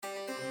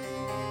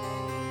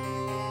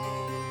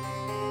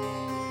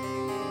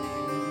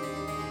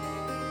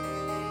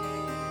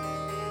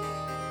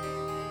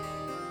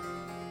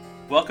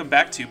Welcome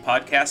back to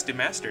Podcast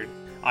Demastered.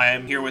 I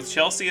am here with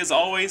Chelsea as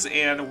always,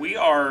 and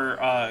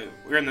we're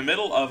in the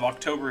middle of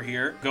October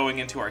here, going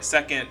into our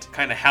second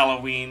kind of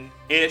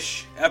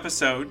Halloween-ish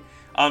episode.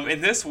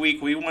 And this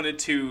week we wanted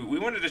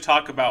to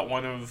talk about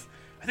one of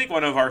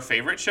our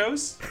favorite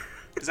shows.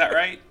 Is that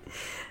right?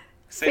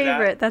 Say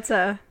favorite.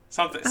 That?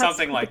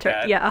 Something like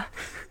that. Yeah.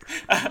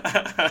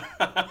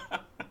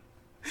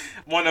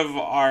 One of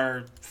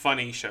our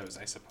funny shows,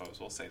 I suppose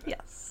we'll say that.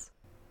 Yes.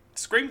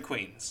 Scream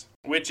Queens,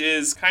 which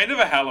is kind of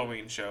a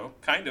Halloween show,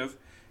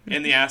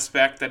 in the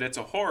aspect that it's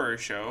a horror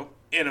show,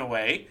 in a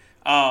way.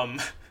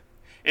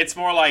 It's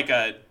more like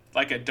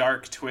a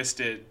dark,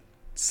 twisted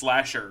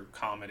slasher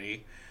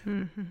comedy.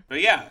 Mm-hmm.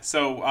 But yeah,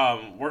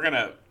 so we're going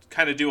to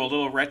kind of do a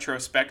little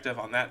retrospective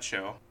on that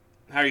show.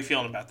 How are you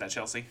feeling about that,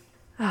 Chelsea?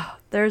 Oh,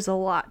 there's a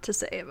lot to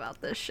say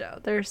about this show.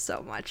 There's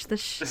so much.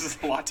 This is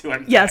a lot to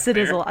unpack. Yes, it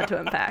is a lot to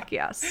unpack,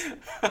 yes.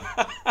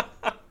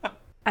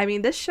 I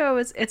mean, this show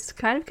it's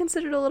kind of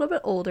considered a little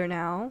bit older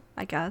now,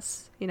 I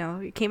guess. You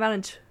know, it came out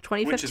in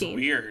 2015. Which is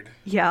weird.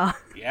 Yeah.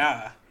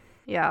 Yeah.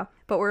 Yeah,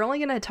 but we're only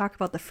going to talk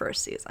about the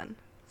first season.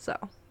 So,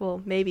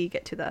 we'll maybe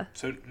get to the...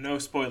 So, no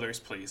spoilers,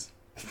 please.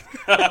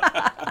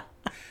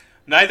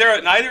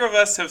 Neither of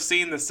us have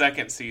seen the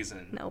second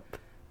season. Nope.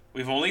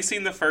 We've only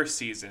seen the first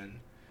season.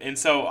 And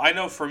so, I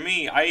know for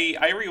me,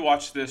 I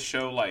rewatch this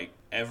show like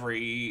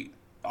every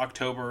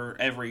October,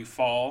 every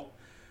fall.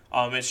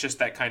 It's just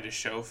that kind of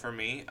show for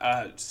me.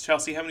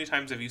 Chelsea, how many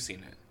times have you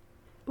seen it?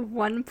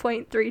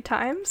 1.3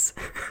 times.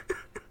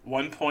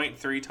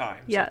 1.3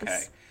 times? Yes.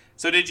 Okay.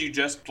 So did you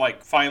just,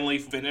 finally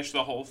finish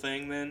the whole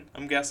thing then,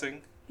 I'm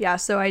guessing? Yeah,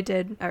 so I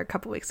did, or a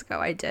couple weeks ago,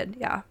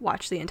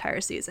 watch the entire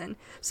season.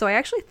 So I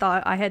actually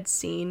thought I had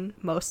seen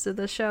most of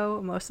the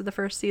show, most of the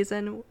first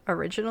season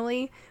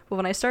originally, but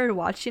when I started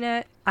watching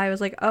it, I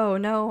was like, oh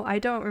no, I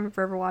don't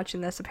remember ever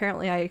watching this.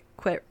 Apparently I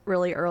quit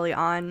really early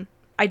on.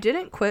 I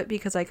didn't quit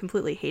because I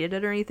completely hated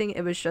it or anything.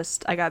 It was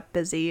just I got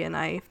busy and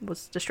I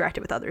was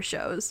distracted with other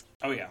shows.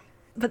 Oh, yeah.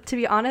 But to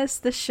be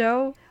honest, this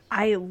show,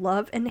 I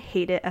love and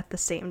hate it at the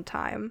same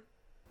time.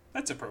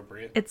 That's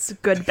appropriate. It's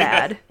good,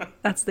 bad.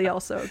 That's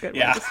also a good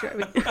way to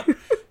describe it.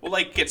 Well,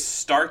 it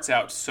starts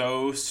out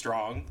so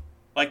strong.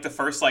 The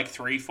first,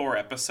 3-4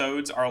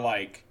 episodes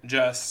are,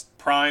 just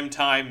prime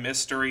time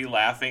mystery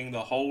laughing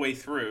the whole way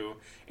through.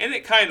 And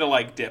it kind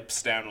of,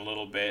 dips down a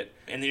little bit.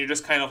 And then you're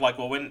just kind of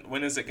well,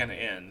 when is it going to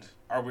end?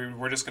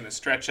 We're just going to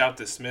stretch out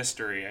this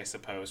mystery, I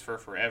suppose, for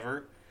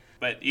forever.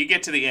 But you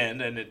get to the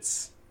end, and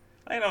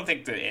I don't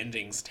think the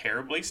ending's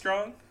terribly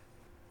strong.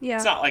 Yeah.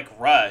 It's not,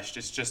 rushed.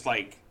 It's just,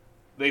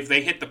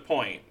 they hit the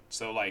point.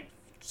 So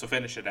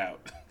finish it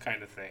out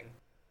kind of thing.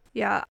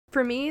 Yeah.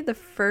 For me, the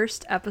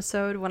first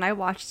episode, when I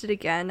watched it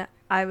again,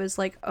 I was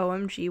like,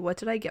 OMG, what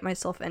did I get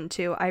myself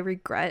into? I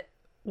regret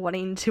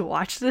wanting to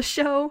watch this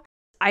show.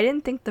 I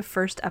didn't think the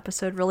first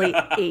episode really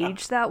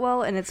aged that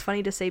well, and it's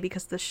funny to say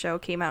because the show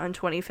came out in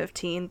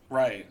 2015.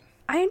 Right.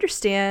 I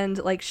understand,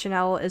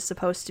 Chanel is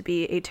supposed to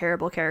be a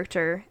terrible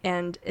character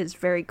and is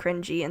very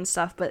cringy and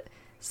stuff, but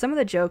some of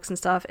the jokes and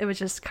stuff, it was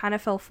just kind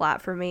of fell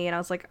flat for me, and I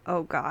was like,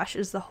 oh gosh,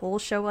 is the whole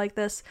show like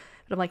this?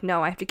 But I'm like,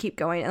 no, I have to keep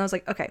going. And I was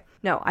like, okay,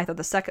 no, I thought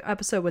the second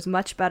episode was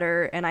much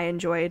better, and I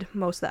enjoyed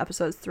most of the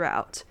episodes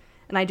throughout.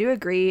 And I do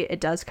agree, it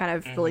does kind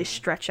of really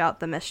stretch out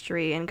the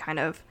mystery and kind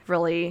of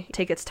really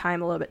take its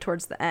time a little bit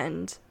towards the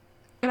end.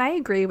 And I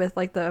agree with,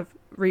 the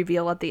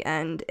reveal at the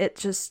end. It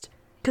just...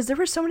 Because there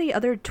were so many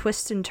other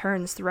twists and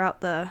turns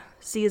throughout the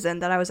season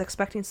that I was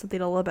expecting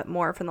something a little bit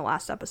more from the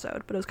last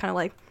episode. But it was kind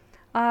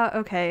of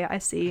okay, I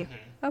see.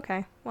 Mm-hmm.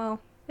 Okay, well,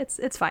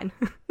 it's fine.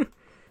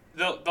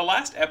 The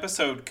last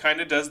episode kind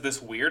of does this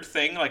weird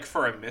thing,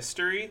 for a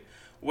mystery,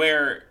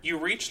 where you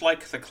reach,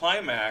 the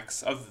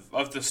climax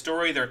of the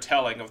story they're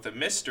telling, of the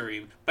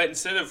mystery, but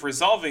instead of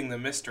resolving the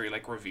mystery,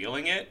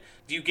 revealing it,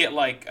 you get,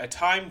 a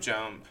time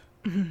jump,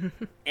 and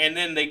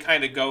then they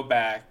kind of go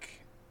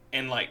back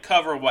and,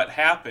 cover what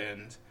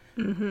happened,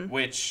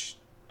 which,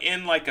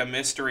 in, a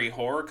mystery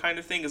horror kind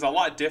of thing, is a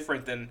lot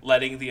different than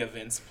letting the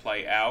events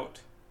play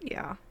out.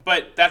 Yeah.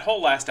 But that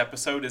whole last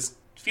episode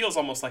feels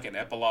almost like an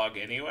epilogue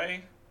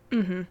anyway.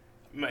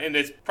 Mm-hmm. And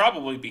it's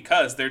probably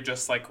because they're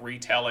just,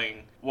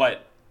 retelling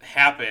what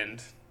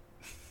happened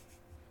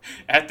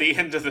at the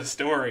end of the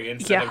story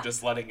instead of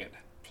just letting it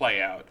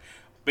play out.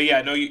 But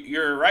yeah, no,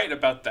 you're right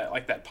about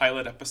that, that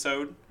pilot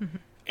episode. Mm-hmm.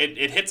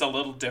 It hits a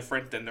little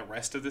different than the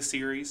rest of the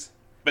series.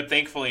 But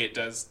thankfully it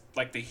does,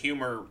 the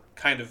humor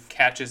kind of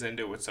catches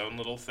into its own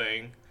little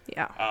thing.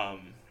 Yeah.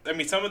 I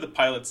mean, some of the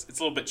pilots, it's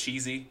a little bit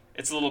cheesy.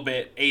 It's a little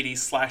bit 80s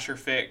slasher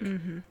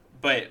fic,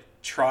 but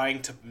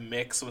trying to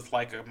mix with,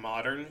 a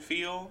modern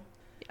feel.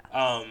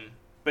 Yeah.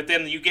 But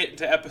then you get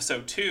into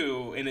episode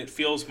 2, and it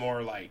feels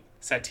more,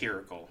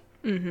 satirical.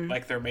 Mm-hmm.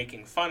 Like they're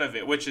making fun of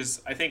it, which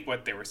is, I think,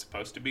 what they were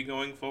supposed to be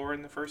going for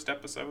in the first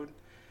episode.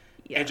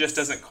 Yes. It just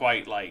doesn't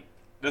quite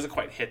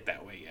hit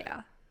that way yet.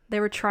 Yeah. They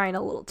were trying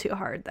a little too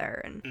hard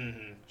there.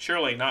 And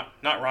Surely not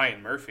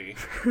Ryan Murphy.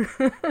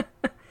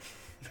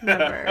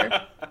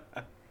 Never.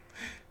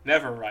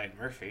 Never Ryan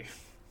Murphy.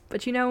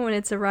 But when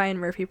it's a Ryan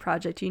Murphy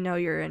project,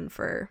 you're in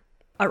for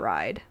a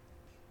ride.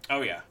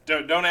 Oh yeah.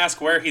 Don't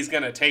ask where he's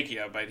gonna take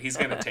you, but he's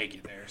gonna take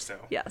you there. So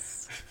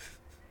Yes.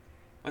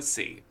 let's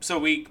see. So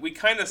we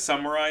kind of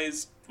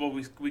summarized. Well,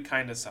 we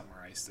kind of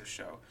summarized the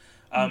show.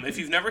 If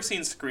you've never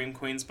seen Scream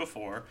Queens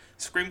before,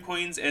 Scream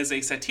Queens is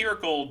a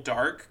satirical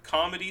dark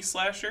comedy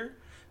slasher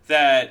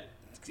that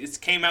it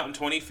came out in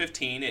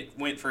 2015. It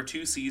went for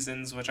 2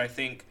 seasons, which I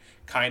think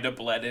kind of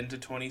bled into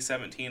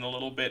 2017 a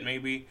little bit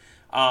maybe.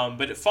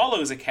 But it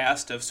follows a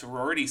cast of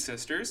sorority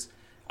sisters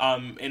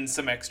and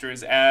some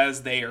extras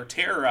as they are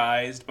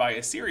terrorized by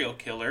a serial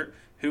killer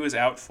who is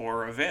out for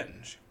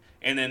revenge.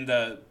 And then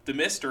the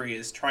mystery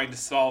is trying to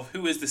solve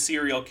who is the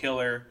serial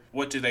killer,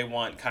 what do they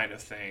want kind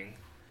of thing.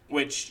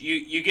 Which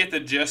you get the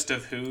gist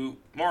of who,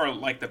 more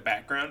like the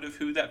background of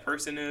who that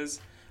person is,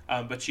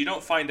 but you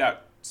don't find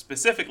out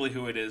specifically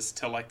who it is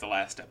till like the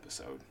last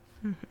episode.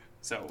 Mm-hmm.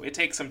 So it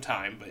takes some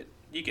time, but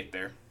you get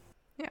there.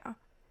 Yeah.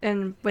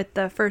 And with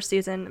the first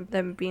season,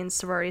 them being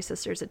sorority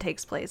sisters, it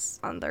takes place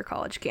on their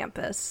college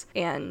campus.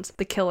 And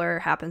the killer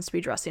happens to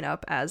be dressing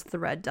up as the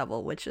Red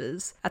Devil, which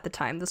is, at the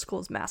time, the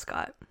school's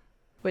mascot.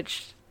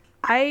 Which,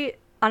 I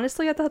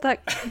thought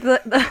that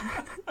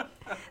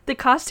the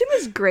costume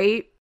is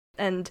great.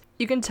 And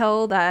you can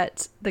tell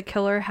that the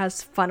killer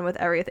has fun with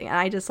everything. And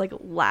I just,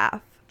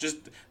 laugh. Just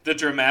the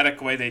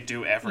dramatic way they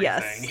do everything.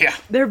 Yes. Yeah.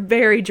 They're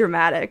very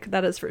dramatic,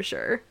 that is for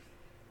sure.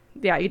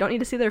 Yeah, you don't need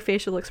to see their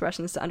facial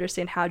expressions to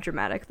understand how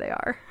dramatic they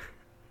are.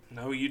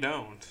 No, you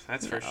don't.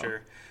 That's for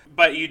sure.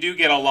 But you do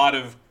get a lot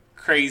of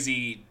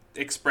crazy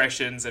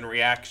expressions and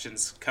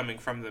reactions coming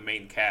from the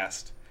main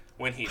cast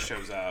when he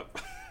shows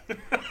up.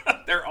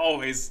 They're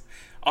always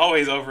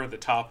over the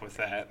top with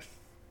that.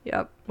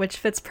 Yep, which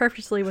fits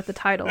perfectly with the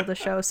title of the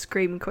show,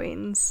 Scream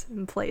Queens,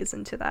 and plays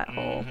into that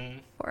whole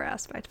horror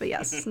aspect. But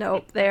yes,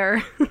 nope,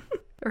 they're...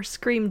 or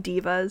Scream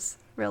Divas,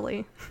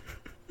 really.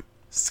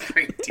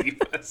 Scream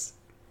Divas.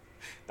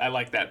 I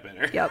like that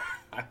better. Yep.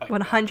 I like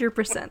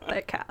 100%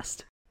 that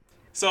cast.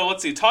 So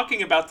let's see,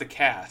 talking about the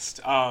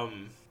cast,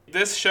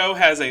 this show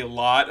has a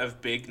lot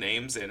of big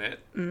names in it.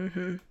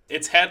 Mm-hmm.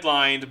 It's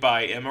headlined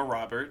by Emma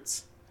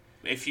Roberts.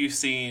 If you've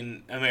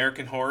seen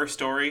American Horror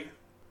Story,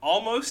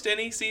 almost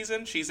any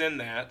season, she's in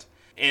that.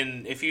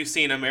 And if you've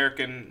seen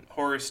American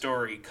Horror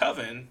Story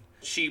Coven,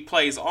 she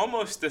plays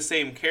almost the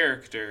same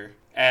character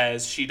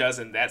as she does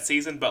in that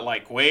season,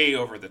 but way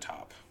over the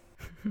top.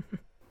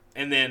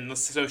 And then,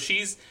 so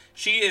she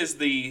is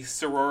the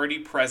sorority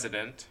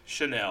president,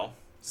 Chanel.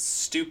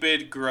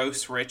 Stupid,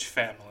 gross, rich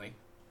family,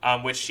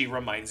 which she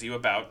reminds you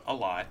about a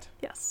lot.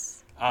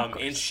 Yes.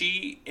 And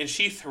she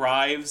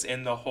thrives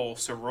in the whole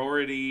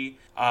sorority,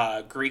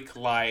 Greek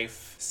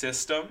life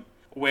system,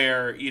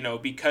 where,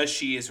 because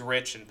she is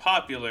rich and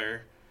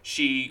popular,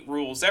 she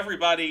rules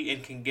everybody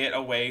and can get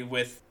away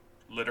with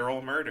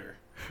literal murder.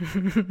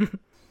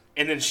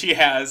 And then she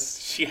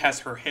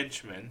has her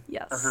henchmen.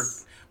 Yes. Or her,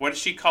 what does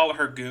she call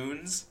her,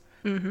 goons?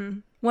 Mm-hmm.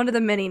 One of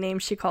the many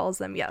names she calls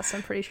them. Yes,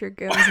 I'm pretty sure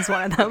goons is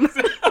one of them.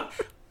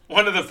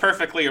 One of the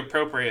perfectly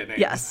appropriate names.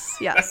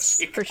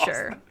 Yes, for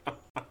sure.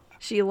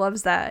 She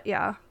loves that,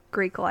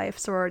 Greek life,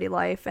 sorority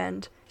life,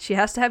 and she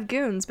has to have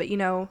goons, but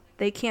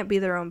they can't be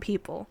their own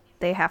people.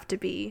 They have to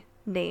be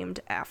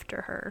named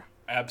after her.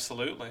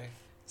 Absolutely.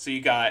 So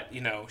you got,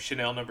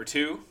 Chanel number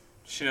 2,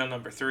 Chanel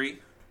number 3,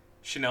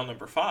 Chanel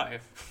number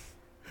 5.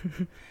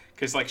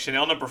 Because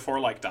Chanel number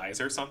 4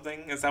 dies or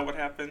something. Is that what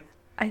happened?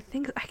 I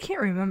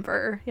can't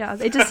remember. Yeah,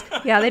 they just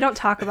they don't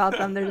talk about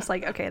them. They're just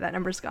okay, that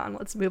number's gone.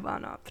 Let's move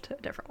on up to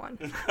a different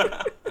one.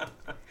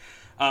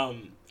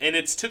 And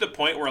it's to the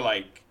point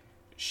where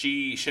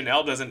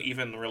Chanel doesn't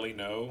even really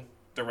know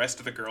the rest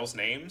of the girls'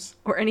 names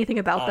or anything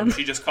about them.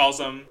 She just calls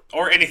them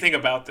or anything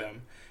about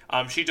them.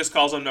 She just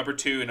calls them number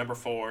 2, number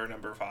 4,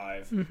 number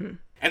 5,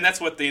 and that's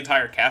what the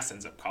entire cast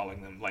ends up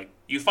calling them.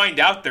 You find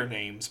out their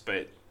names,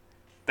 but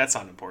that's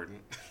not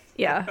important.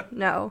 Yeah,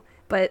 no.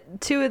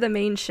 But 2 of the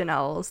main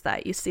Chanels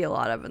that you see a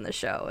lot of in the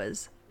show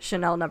is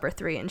Chanel number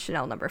 3 and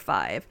Chanel number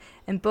 5.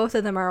 And both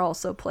of them are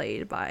also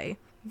played by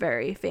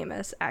very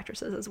famous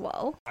actresses as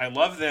well. I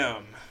love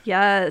them.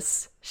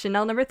 Yes.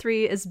 Chanel number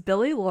 3 is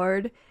Billie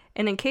Lourd.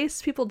 And in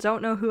case people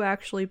don't know who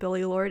actually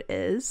Billie Lourd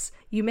is,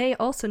 you may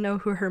also know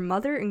who her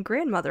mother and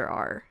grandmother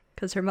are.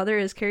 Because her mother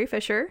is Carrie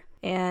Fisher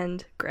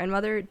and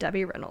grandmother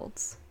Debbie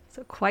Reynolds.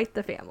 So quite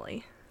the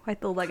family. Quite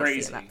the legacy.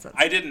 Crazy. In that sense.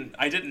 I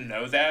didn't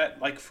know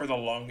that for the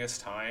longest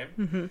time.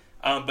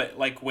 Mm-hmm.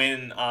 But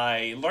when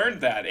I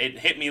learned that, it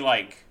hit me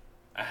like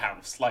a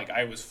house.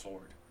 I was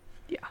floored.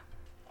 Yeah.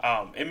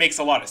 It makes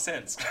a lot of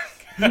sense.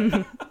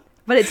 But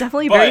it's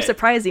definitely very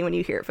surprising when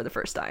you hear it for the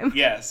first time.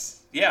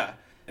 Yes. Yeah.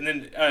 And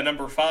then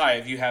number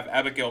 5, you have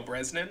Abigail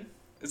Breslin.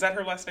 Is that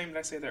her last name? Did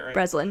I say that right?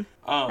 Breslin.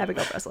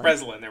 Abigail Breslin.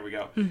 Breslin. There we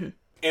go. Mm-hmm.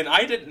 And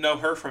I didn't know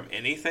her from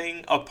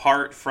anything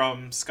apart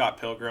from Scott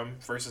Pilgrim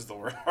versus the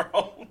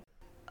World.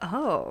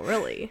 Oh,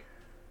 really?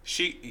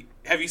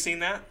 Have you seen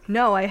that?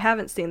 No, I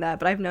haven't seen that,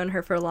 but I've known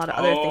her for a lot of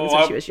other things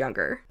when she was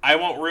younger. I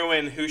won't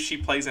ruin who she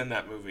plays in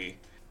that movie.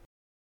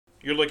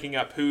 You're looking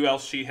up who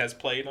else she has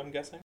played, I'm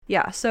guessing?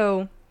 Yeah,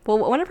 so Well,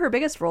 one of her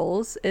biggest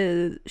roles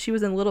is she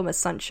was in Little Miss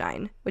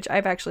Sunshine, which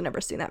I've actually never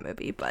seen that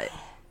movie, but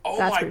Oh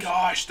that's my where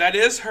gosh, that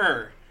is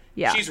her.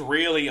 Yeah. She's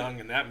really young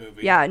in that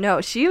movie. Yeah, no,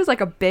 she was like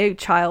a big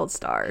child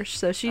star.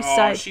 So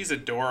she's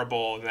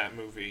adorable in that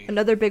movie.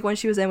 Another big one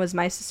she was in was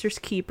My Sister's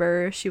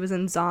Keeper. She was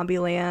in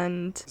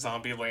Zombieland.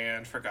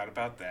 Zombieland, forgot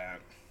about that.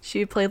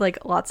 She played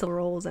like lots of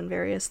roles in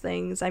various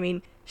things. I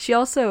mean, she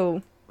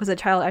also was a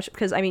child actor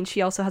because I mean,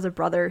 she also has a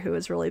brother who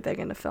was really big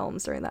into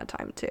films during that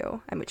time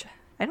too.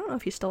 I don't know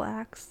if he still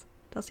acts.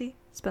 Does he?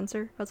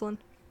 Spencer Breslin?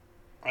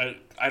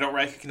 I don't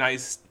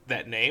recognize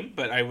that name,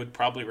 but I would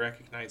probably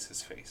recognize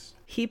his face.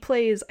 He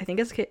plays, I think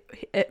it's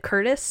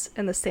Curtis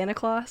in the Santa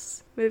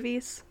Claus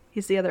movies.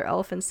 He's the other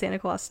elf in Santa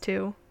Claus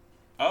 2.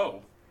 Oh,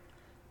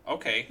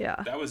 okay.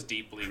 Yeah. That was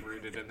deeply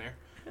rooted in there.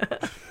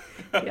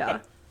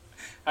 Yeah.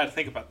 I had to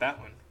think about that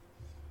one.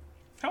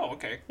 Oh,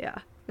 okay. Yeah.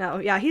 No,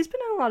 yeah, he's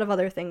been in a lot of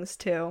other things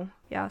too.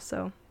 Yeah,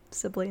 so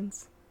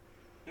siblings.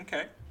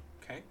 Okay.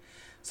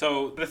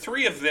 So the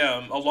three of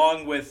them,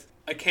 along with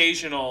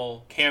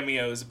occasional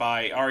cameos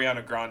by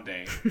Ariana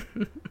Grande,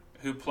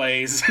 who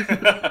plays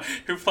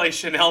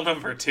Chanel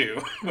number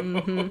 2.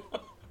 Mm-hmm.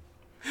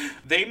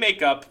 They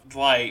make up,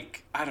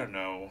 like, I don't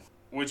know,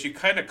 would you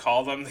kind of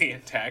call them the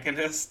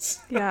antagonists?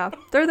 Yeah,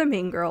 they're the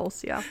mean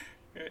girls, yeah.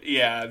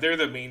 Yeah, they're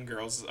the mean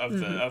girls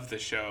of the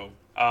show.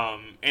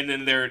 And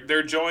then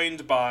they're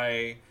joined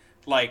by,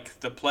 like,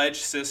 the Pledge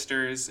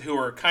sisters, who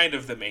are kind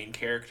of the main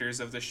characters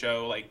of the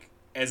show, like,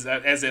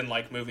 as in,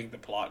 like, moving the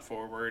plot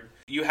forward.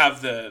 You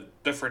have the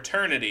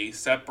fraternity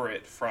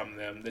separate from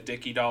them, the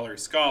Dickie Dollar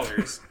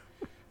Scholars,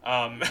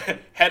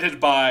 headed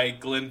by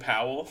Glenn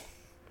Powell.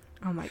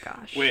 Oh my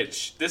gosh.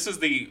 Which this is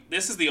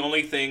the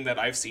only thing that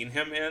I've seen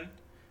him in.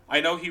 I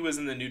know he was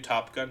in the new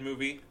Top Gun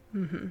movie,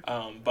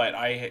 but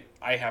I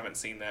haven't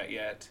seen that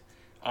yet.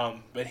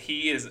 But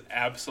he is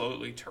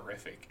absolutely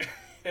terrific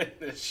in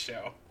this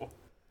show.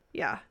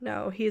 Yeah,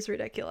 no, he's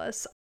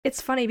ridiculous. It's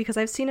funny because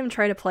I've seen him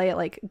try to play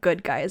like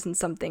good guys in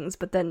some things,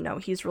 but then no,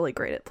 he's really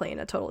great at playing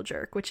a total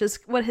jerk, which is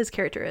what his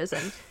character is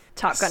in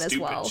Top Gun as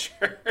well.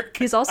 Jerk.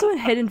 He's also in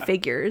Hidden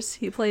Figures.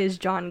 He plays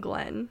John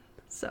Glenn,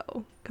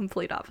 so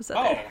complete opposite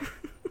there.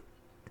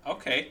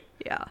 Okay.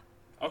 Yeah.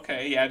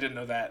 Okay, yeah, I didn't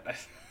know that.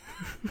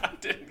 I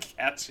didn't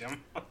catch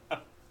him.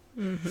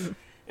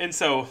 And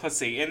so, let's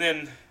see. And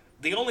then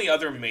the only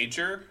other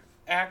major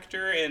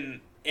actor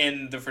in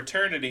the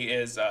fraternity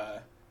is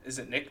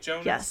it Nick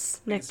Jonas?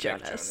 Yes, Nick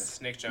Jonas.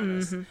 Nick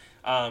Jonas.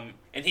 And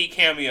he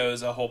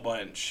cameos a whole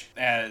bunch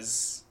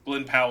as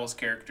Glenn Powell's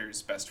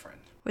character's best friend.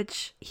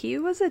 Which he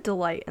was a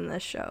delight in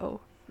this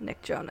show,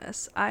 Nick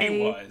Jonas.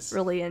 I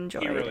really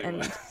enjoyed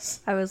it.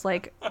 I was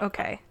like,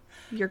 okay,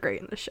 you're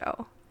great in the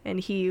show. And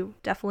he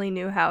definitely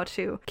knew how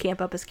to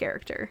camp up his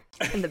character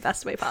in the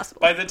best way possible.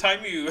 By the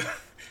time you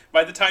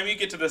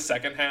get to the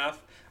second half,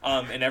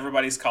 and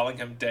everybody's calling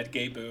him Dead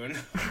Gay Boone.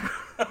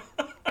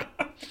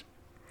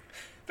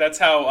 That's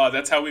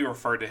how we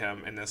refer to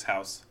him in this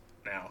house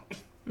now.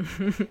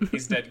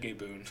 He's Dead Gay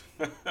Boone.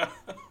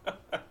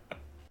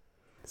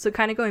 So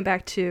kind of going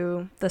back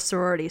to the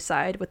sorority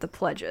side with the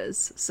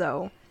pledges.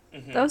 So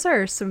those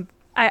are some...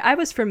 I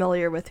was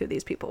familiar with who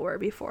these people were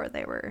before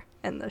they were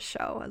in the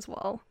show as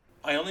well.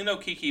 I only know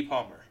Keke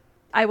Palmer.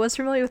 I was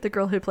familiar with the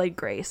girl who played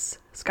Grace,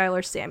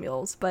 Skylar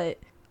Samuels, but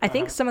I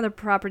think some of the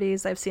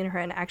properties I've seen her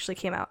in actually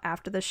came out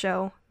after the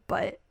show,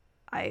 but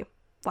I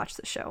watched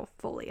the show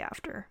fully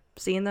after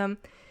seeing them.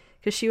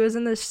 Because she was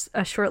in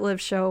a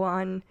short-lived show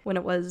on when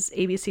it was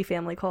ABC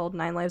Family called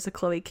 9 Lives of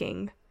Chloe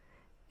King.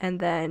 And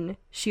then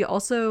she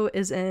also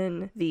is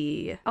in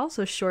the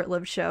also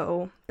short-lived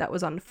show that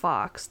was on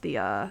Fox,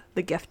 the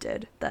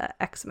Gifted,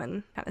 the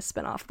X-Men kind of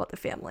spinoff about the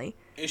family.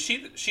 Is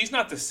she's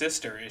not the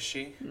sister, is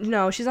she?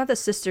 No, she's not the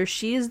sister.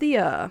 She's the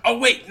Oh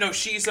wait, no,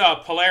 she's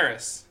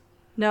Polaris.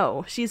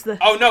 No, she's the...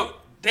 Oh no,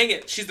 dang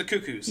it, she's the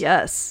Cuckoos.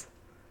 Yes.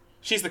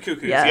 She's the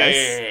Cuckoos.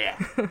 Yes.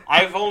 Yeah.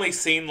 I've only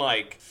seen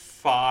like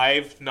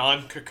 5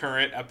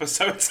 non-concurrent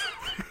episodes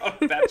of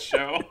that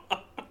show.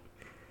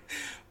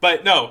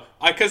 But no,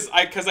 because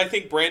I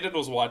think Brandon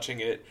was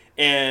watching it,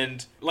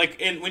 and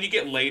when you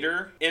get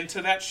later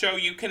into that show,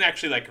 you can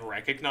actually like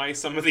recognize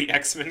some of the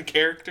X-Men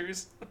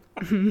characters.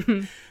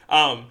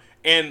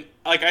 And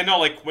like I know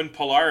like when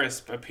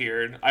Polaris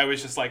appeared, I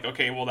was just like,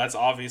 okay, well that's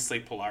obviously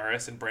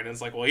Polaris, and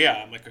Brandon's like, well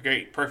yeah, I'm like,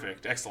 okay,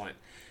 perfect, excellent.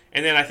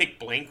 And then I think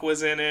Blink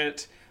was in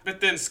it,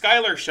 but then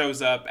Skylar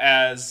shows up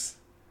as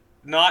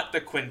not the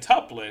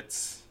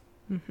quintuplets,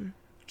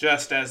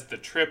 just as the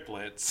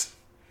triplets,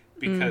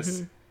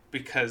 because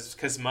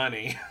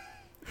money.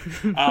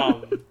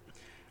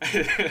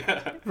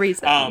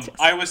 Reason.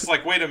 I was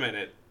like, wait a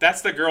minute,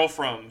 that's the girl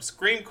from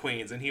Scream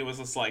Queens, and he was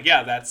just like,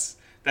 yeah,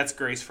 that's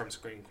Grace from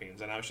Scream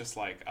Queens, and I was just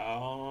like,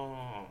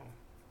 oh,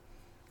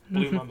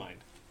 blew my mind.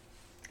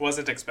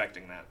 Wasn't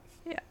expecting that.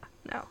 Yeah,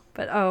 no,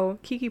 but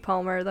Keke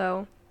Palmer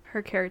though,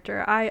 her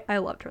character, I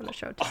loved her in the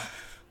show too.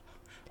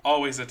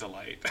 Always a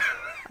delight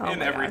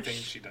in everything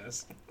gosh. she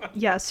does.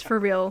 Yes, for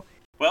real.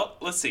 Well,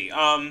 let's see.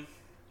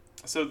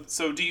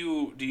 So do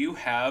you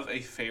have a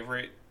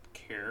favorite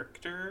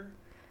character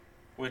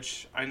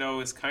which I know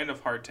is kind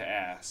of hard to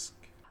ask.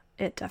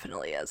 It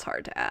definitely is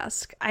hard to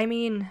ask. I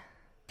mean,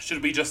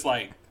 Should we just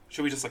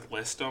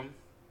list them?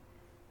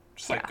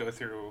 Yeah. Go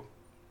through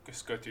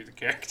the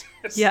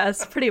characters.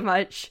 yes, pretty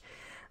much.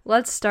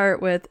 Let's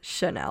start with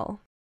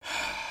Chanel.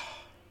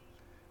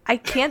 I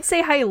can't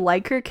say I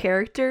like her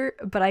character,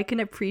 but I can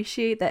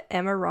appreciate that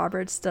Emma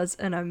Roberts does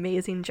an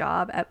amazing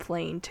job at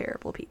playing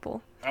terrible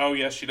people. Oh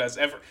yes, she does.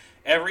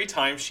 Every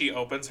time she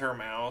opens her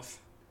mouth,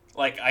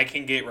 like, I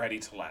can get ready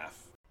to laugh.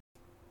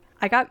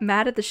 I got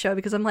mad at the show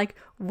because I'm like,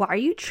 why are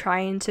you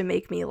trying to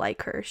make me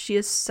like her? She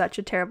is such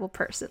a terrible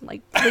person.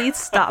 Like, please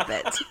stop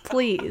it.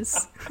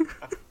 Please.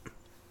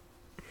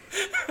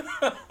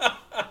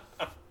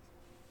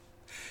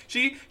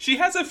 She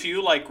has a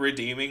few, like,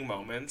 redeeming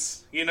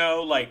moments, you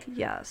know, like,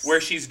 Yes. where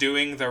she's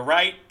doing the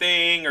right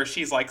thing or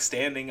she's, like,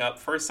 standing up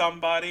for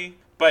somebody.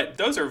 But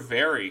those are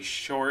very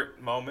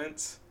short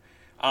moments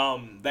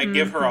that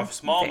give her a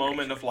small Very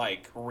moment of,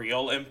 like,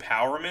 real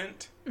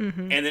empowerment.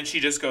 Mm-hmm. And then she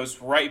just goes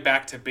right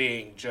back to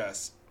being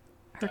just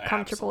Her the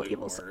comfortable absolute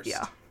evil worst. self.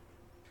 Yeah.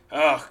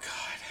 Oh,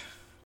 God.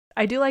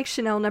 I do like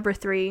Chanel number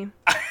 3.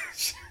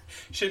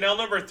 Chanel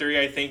number 3,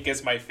 I think,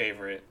 is my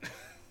favorite.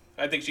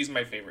 I think she's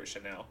my favorite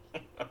Chanel.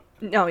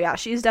 No, yeah,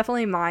 she's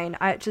definitely mine.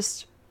 I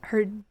just,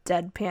 her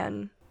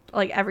deadpan,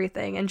 like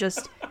everything. And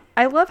just,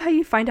 I love how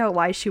you find out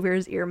why she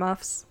wears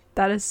earmuffs.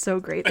 That is so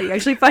great that you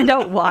actually find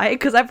out why.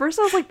 Because at first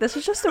I was like, this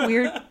is just a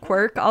weird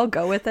quirk. I'll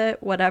go with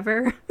it.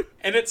 Whatever.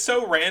 And it's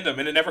so random,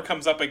 and it never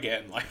comes up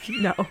again. Like,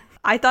 No.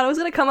 I thought it was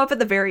going to come up at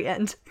the very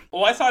end.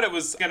 well, I thought it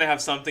was going to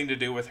have something to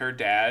do with her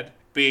dad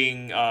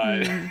being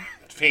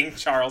being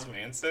Charles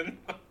Manson.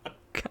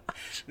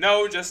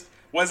 No, just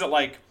was it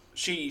like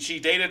she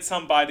dated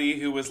somebody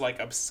who was like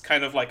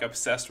kind of like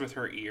obsessed with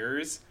her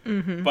ears,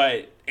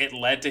 but it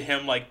led to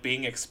him like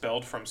being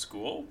expelled from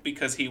school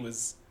because he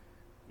was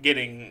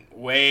getting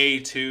way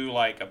too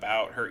like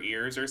about her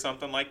ears or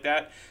something like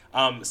that.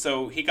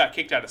 So he got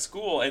kicked out of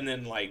school and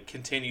then like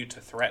continued to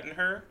threaten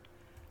her,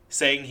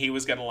 saying he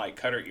was gonna like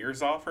cut her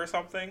ears off or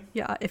something.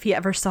 Yeah, if he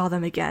ever saw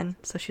them again.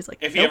 So she's like,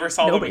 If he nope, ever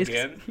saw them nobody's-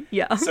 again.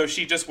 Yeah. So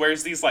she just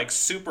wears these like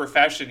super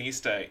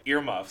fashionista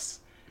earmuffs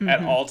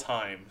at all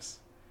times.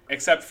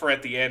 Except for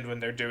at the end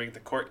when they're doing the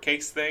court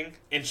case thing.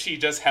 And she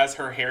just has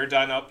her hair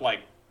done up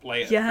like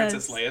Leia, Yes.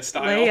 Princess Leia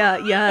style.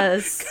 Leia,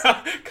 yes.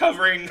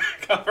 covering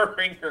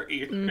her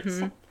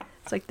ears.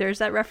 It's like, there's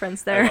that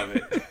reference I there. love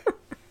it.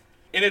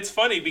 And it's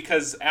funny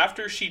because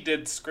after she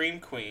did Scream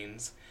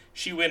Queens,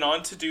 she went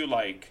on to do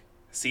like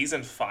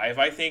season 5,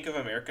 I think, of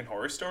American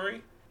Horror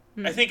Story.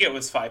 I think it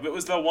was 5. It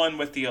was the one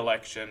with the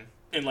election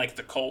and like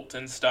the cult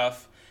and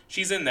stuff.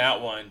 She's in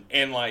that one,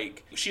 and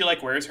like she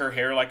like wears her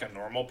hair like a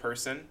normal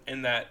person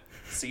in that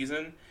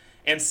season.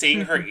 And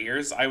seeing her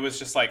ears, I was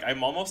just like,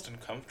 I'm almost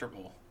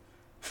uncomfortable.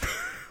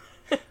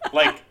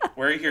 Like,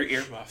 where are your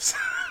earmuffs?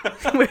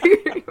 Where are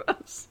your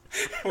earmuffs?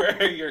 Where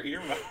are your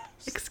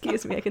earmuffs?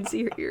 Excuse me, I can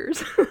see your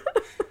ears.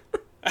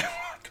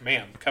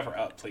 Ma'am, cover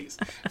up, please.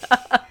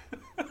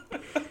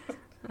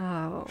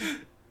 Oh.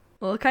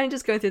 Well, kind of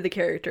just going through the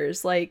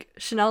characters. Like,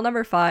 Chanel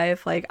number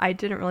 5, like, I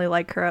didn't really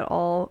like her at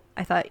all.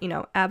 I thought,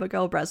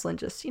 Abigail Breslin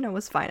just,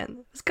 was fine and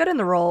was good in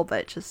the role,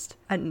 but just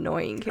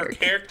annoying Her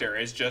character. character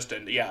is just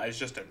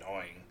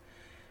annoying.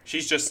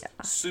 She's just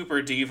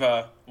super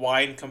diva,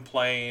 whine,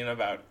 complain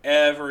about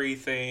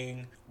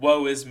everything.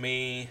 Woe is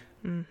me.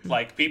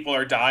 Like, people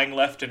are dying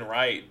left and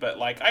right, but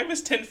like, I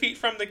was 10 feet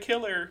from the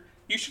killer.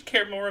 You should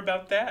care more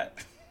about that.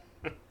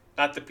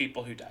 Not the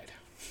people who died.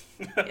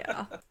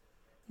 Yeah.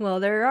 Well,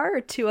 there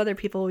are 2 other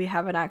people we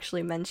haven't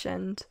actually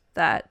mentioned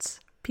that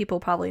people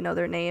probably know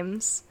their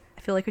names.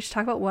 I feel like we should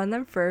talk about one of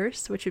them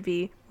first, which would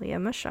be Lea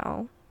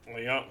Michele.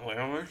 Lea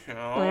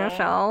Michele. Lea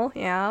Michele,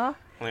 yeah.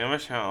 Lea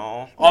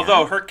Michele.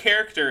 Although her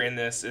character in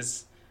this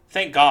is,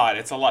 thank God,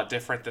 it's a lot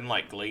different than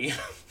like Glee.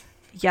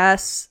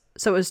 Yes.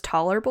 So it was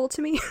tolerable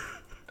to me.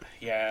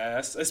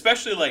 Yes,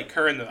 especially like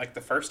her in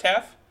the first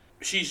half.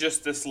 She's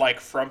just this like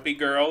frumpy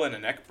girl in a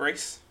neck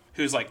brace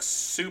who's like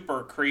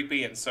super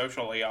creepy and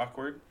socially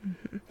awkward.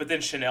 But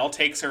then Chanel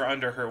takes her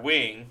under her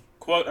wing,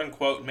 quote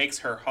unquote, makes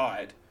her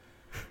hot.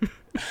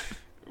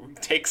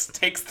 takes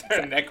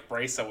their neck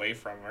brace away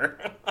from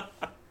her.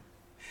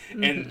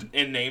 And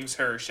names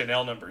her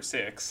Chanel number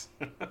 6.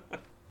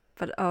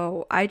 But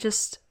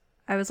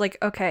I was like,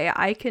 okay,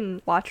 I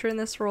can watch her in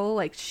this role.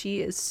 Like, she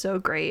is so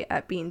great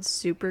at being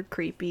super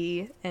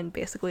creepy and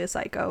basically a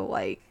psycho.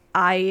 Like,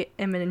 I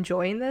am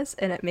enjoying this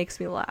and it makes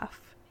me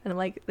laugh. And I'm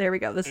like, there we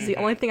go. This is the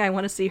only thing I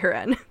want to see her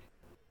in.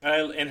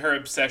 And her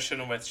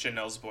obsession with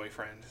Chanel's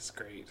boyfriend is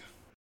great.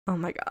 Oh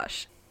my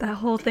gosh. That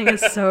whole thing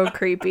is so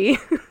creepy.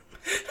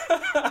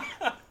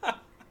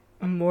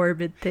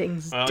 Morbid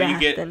things, Well,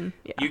 death,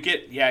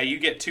 you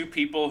get 2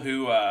 people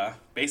who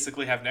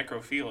basically have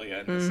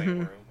necrophilia in the same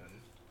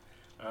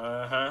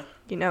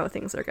room.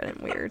 Things are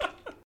getting weird.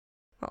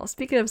 Well,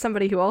 speaking of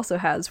somebody who also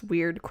has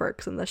weird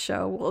quirks in the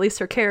show, well, at least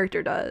her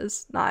character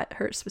does, not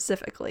her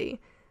specifically.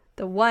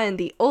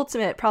 The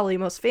ultimate, probably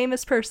most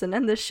famous person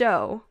in the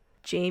show,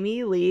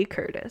 Jamie Lee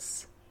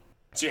Curtis.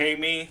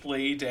 Jamie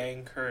Lee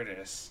Dang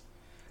Curtis.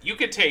 You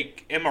could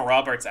take Emma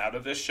Roberts out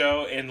of this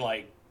show and,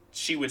 like,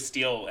 she would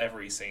steal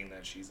every scene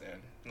that she's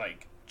in.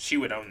 Like, she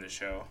would own the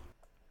show.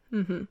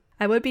 Mm-hmm.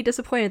 I would be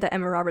disappointed that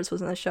Emma Roberts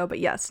was in the show, but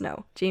yes,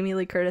 no. Jamie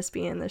Lee Curtis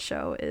being in the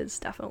show is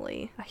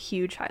definitely a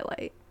huge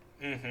highlight.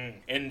 Mm-hmm.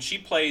 And she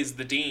plays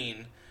the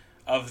dean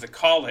of the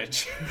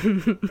college.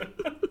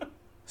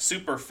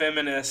 Super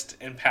feminist,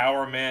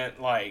 empowerment,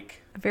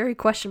 like... A very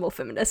questionable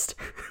feminist.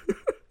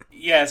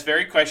 Yeah, it's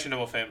very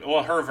questionable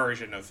well, her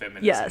version of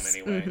feminism, yes.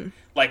 anyway. Mm-hmm.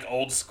 Like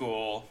old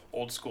school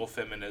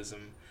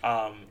feminism.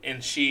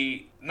 And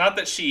she, not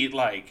that she,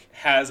 like,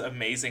 has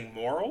amazing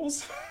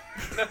morals,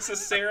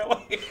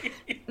 necessarily.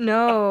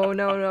 No.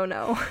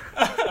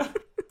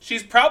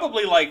 She's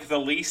probably, like, the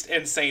least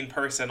insane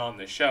person on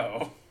the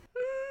show.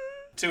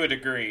 To a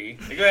degree.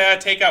 Yeah,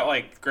 take out,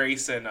 like,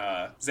 Grace and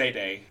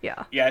Zayday.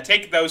 Yeah. Yeah,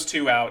 take those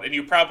two out, and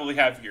you probably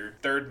have your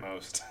third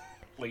most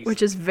least.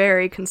 Which is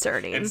very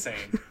concerning.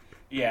 Insane.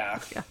 Yeah.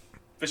 Yeah.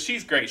 But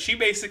she's great. She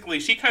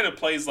kind of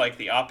plays like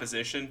the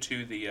opposition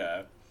to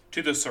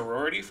the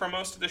sorority for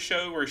most of the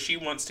show, where she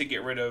wants to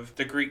get rid of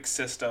the Greek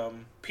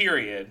system,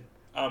 period.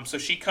 So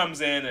she comes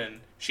in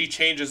and she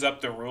changes up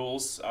the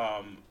rules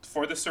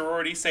for the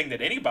sorority, saying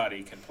that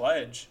anybody can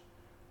pledge.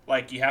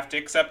 Like, you have to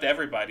accept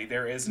everybody.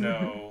 There is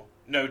no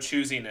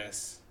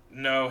choosiness,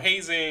 no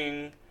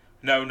hazing,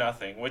 no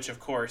nothing, which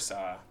of course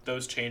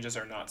those changes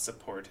are not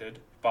supported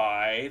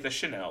by the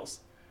Chanels.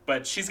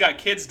 But she's got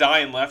kids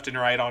dying left and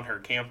right on her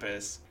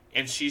campus,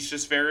 and she's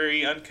just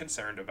very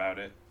unconcerned about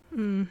it.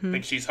 Mm-hmm. I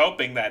think she's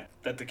hoping that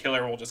the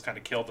killer will just kind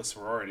of kill the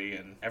sorority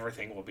and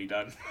everything will be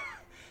done.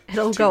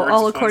 It'll go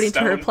all according to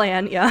her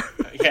plan, yeah.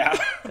 Yeah.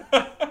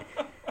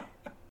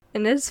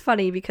 And it's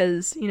funny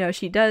because, you know,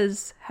 she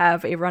does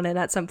have a run-in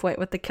at some point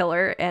with the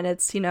killer, and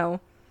it's, you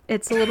know,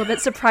 it's a little bit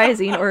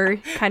surprising or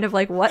kind of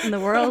like, what in the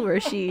world,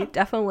 where she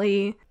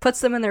definitely puts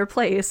them in their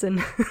place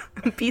and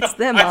beats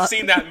them up. I've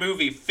seen that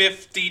movie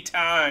 50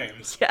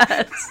 times.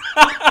 Yes.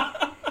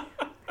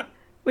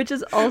 Which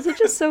is also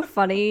just so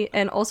funny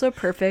and also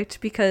perfect,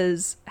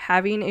 because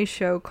having a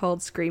show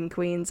called Scream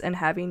Queens and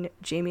having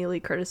Jamie Lee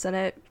Curtis in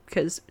it,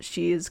 because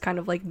she is kind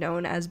of like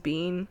known as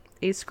being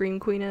a Scream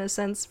Queen in a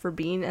sense for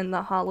being in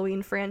the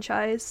Halloween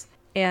franchise.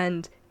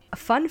 And a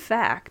fun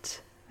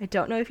fact, I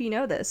don't know if you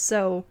know this,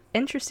 so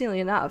interestingly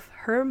enough,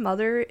 her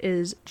mother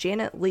is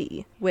Janet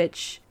Leigh,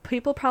 which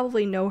people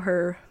probably know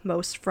her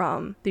most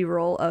from the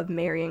role of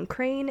Marion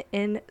Crane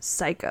in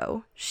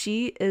Psycho.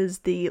 She is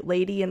the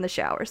lady in the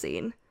shower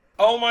scene.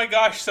 Oh my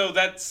gosh, so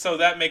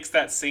that makes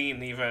that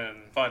scene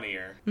even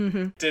funnier.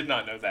 Mm-hmm. Did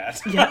not know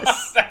that.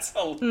 Yes. That's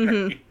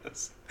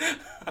hilarious.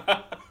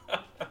 Mm-hmm.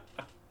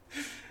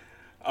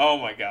 Oh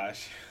my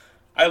gosh.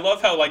 I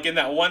love how, like, in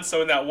that one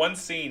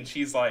scene,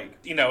 she's like,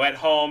 you know, at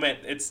home, and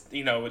it's,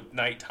 you know,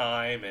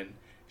 nighttime, and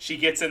she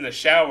gets in the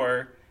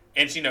shower,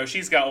 and, you know,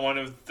 she's got one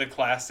of the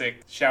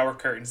classic shower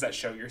curtains that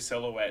show your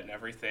silhouette and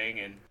everything,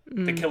 and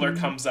the killer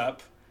comes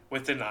up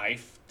with a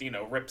knife, you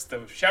know, rips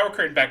the shower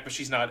curtain back, but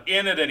she's not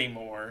in it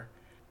anymore.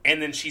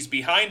 And then she's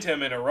behind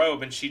him in a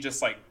robe, and she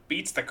just, like,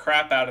 beats the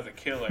crap out of the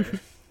killer.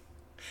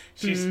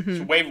 She's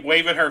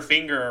waving her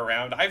finger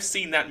around. I've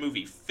seen that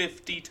movie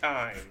 50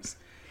 times.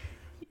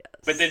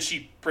 But then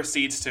she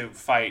proceeds to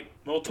fight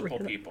multiple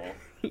people.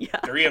 Yeah.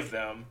 3 of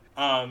them.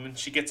 And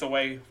she gets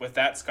away with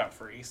that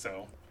scot-free,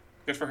 so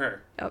good for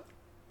her. Yep.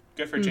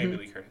 Good for Jamie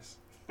Lee Curtis.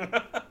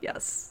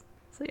 Yes.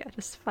 So yeah,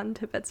 just fun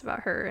tidbits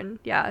about her. And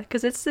yeah,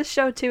 because this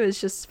show too is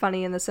just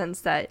funny in the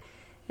sense that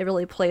it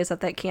really plays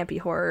up that campy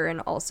horror, and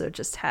also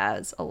just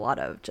has a lot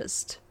of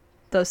just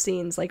those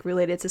scenes like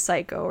related to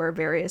Psycho or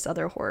various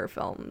other horror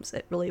films.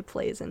 It really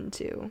plays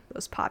into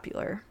those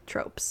popular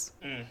tropes.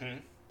 Mm-hmm.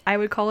 I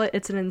would call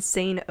it's an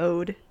insane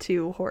ode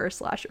to horror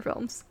slasher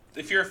films.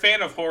 If you're a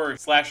fan of horror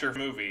slasher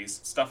movies,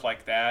 stuff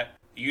like that,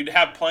 you'd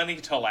have plenty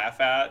to laugh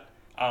at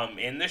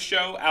in this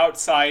show,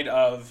 outside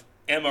of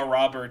Emma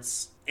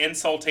Roberts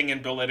insulting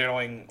and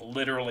belittling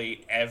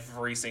literally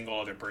every single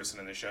other person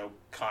in the show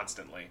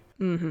constantly.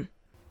 Mm-hmm.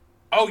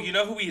 Oh, you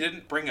know who we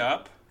didn't bring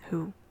up?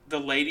 Who? The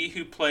lady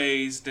who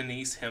plays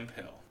Denise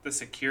Hemphill, the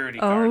security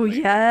guard. Oh,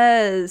 lady.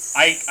 yes.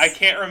 I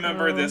can't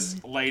remember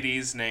this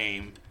lady's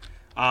name,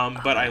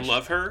 but I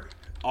love her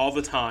all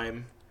the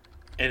time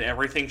and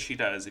everything she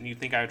does, and you'd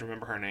think I would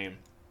remember her name.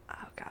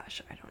 Oh,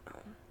 gosh, I don't know.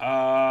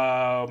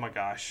 Oh, my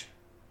gosh.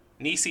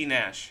 Niecy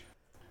Nash.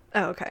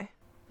 Oh, okay.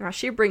 Now,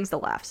 she brings the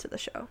laughs to the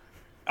show.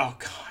 Oh,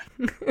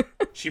 God.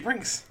 She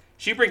brings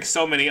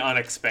so many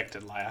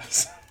unexpected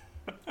laughs.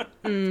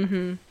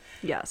 Mm-hmm.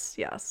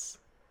 Yes.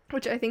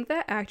 Which I think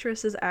that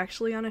actress is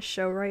actually on a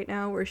show right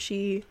now where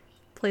she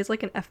plays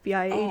like an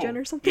FBI agent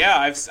or something. Yeah,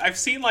 I've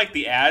seen like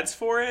the ads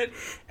for it,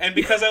 and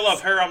because I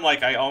love her, I'm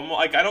like I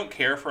don't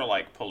care for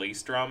like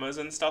police dramas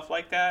and stuff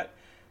like that.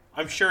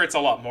 I'm sure it's a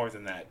lot more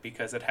than that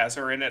because it has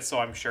her in it, so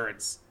I'm sure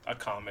it's a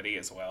comedy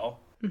as well.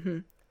 Mm-hmm.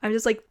 I'm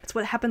just like, it's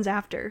what happens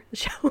after the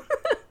show.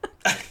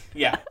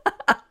 Yeah.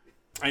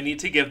 I need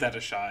to give that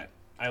a shot.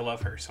 I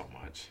love her so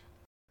much.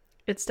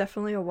 It's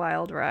definitely a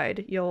wild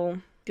ride.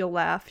 You'll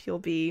laugh, you'll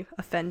be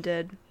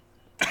offended.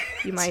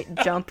 You might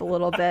jump a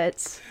little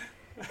bit.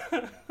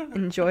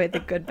 enjoy the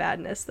good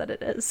badness that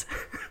it is.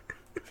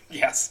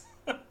 Yes.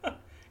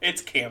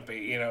 It's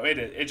campy,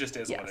 it just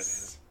is what it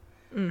is.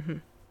 Mm-hmm.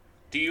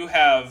 Do you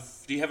have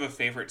a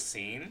favorite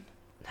scene?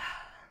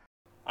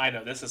 I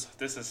know this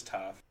is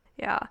tough.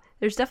 Yeah,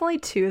 there's definitely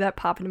two that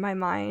pop into my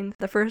mind.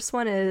 The first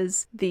one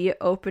is the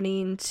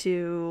opening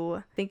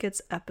to, I think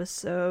it's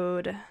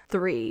episode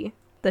 3,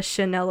 the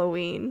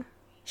Chaneloween.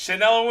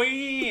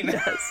 Chaneloween!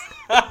 Yes.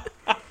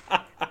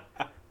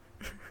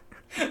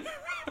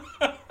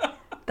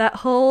 That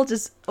whole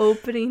just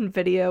opening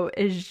video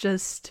is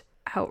just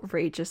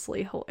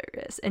outrageously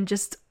hilarious and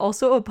just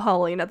also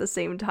appalling at the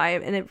same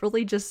time, and it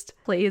really just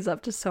plays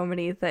up to so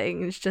many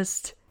things.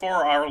 Just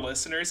for our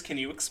listeners, can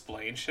you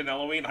explain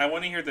Chaneloween? I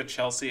want to hear the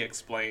Chelsea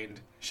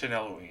explained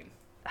Chaneloween.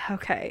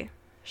 Okay,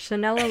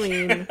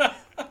 Chaneloween.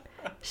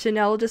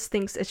 Chanel just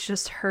thinks it's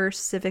just her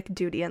civic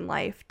duty in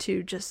life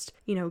to just,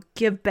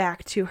 give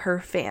back to her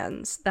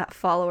fans that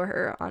follow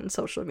her on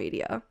social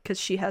media, because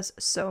she has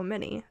so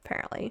many,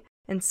 apparently.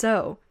 And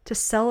so, to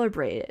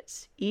celebrate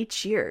it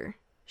each year,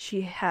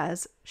 she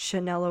has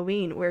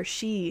Chaneloween, where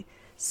she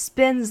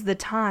spends the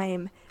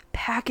time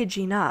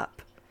packaging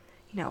up.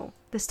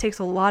 This takes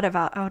a lot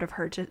out of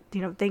her to,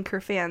 thank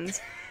her fans.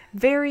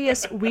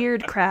 Various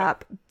weird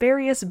crap,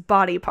 various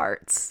body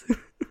parts.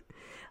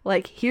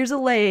 Like, here's a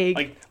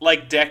leg.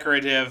 Like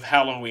decorative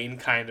Halloween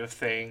kind of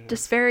thing.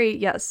 Just very,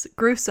 yes,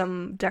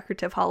 gruesome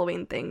decorative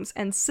Halloween things,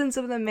 and sends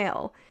them in the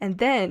mail. And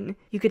then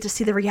you get to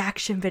see the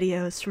reaction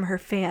videos from her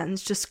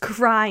fans just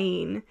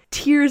crying,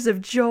 tears of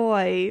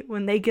joy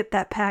when they get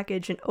that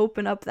package and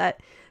open up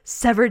that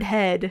severed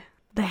head,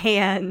 the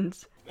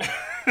hand.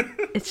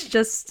 It's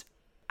just,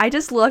 I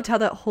just loved how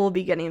that whole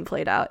beginning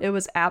played out. It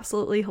was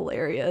absolutely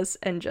hilarious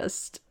and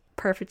just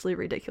perfectly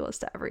ridiculous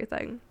to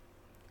everything.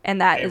 And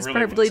that is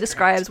really perfectly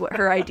describes what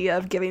her idea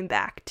of giving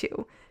back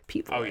to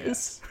people is.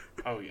 Yes.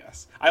 Oh,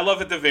 yes. I love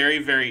at the very,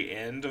 very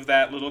end of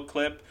that little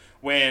clip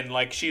when,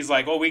 she's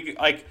like,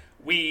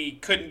 we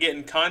couldn't get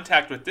in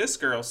contact with this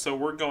girl, so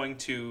we're going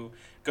to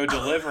go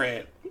deliver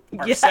it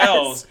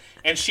ourselves. Yes.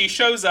 And she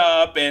shows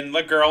up, and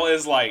the girl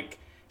is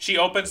she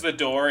opens the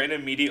door and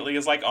immediately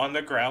is on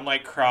the ground,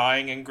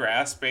 crying and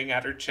grasping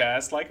at her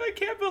chest, I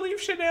can't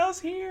believe Chanel's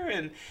here.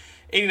 And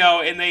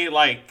and they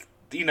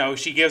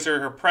she gives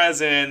her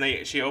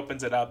present. She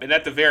opens it up, and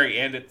at the very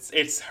end, it's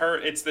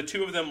the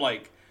two of them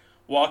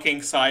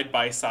walking side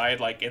by side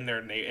in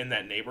in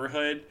that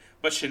neighborhood.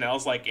 But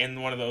Chanel's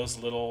in one of those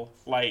little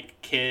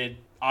kid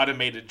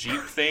automated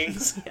Jeep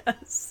things.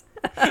 Yes.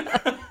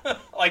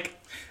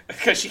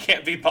 Because she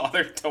can't be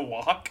bothered to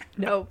walk.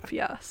 Nope.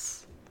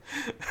 Yes.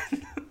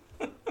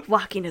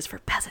 Walking is for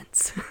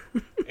peasants.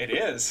 It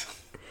is.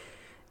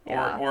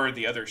 Yeah. Or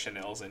the other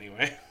Chanels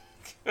anyway.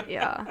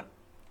 Yeah.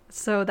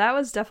 So that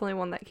was definitely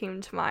one that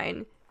came to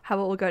mind. How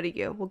about we'll go to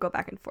you? We'll go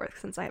back and forth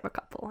since I have a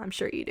couple. I'm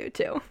sure you do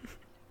too.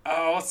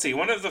 Oh, let's see.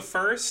 One of the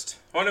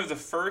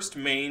first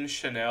main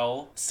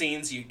Chanel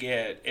scenes you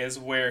get is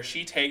where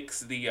she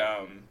takes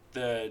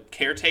the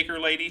caretaker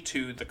lady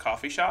to the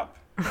coffee shop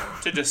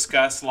to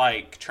discuss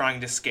trying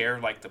to scare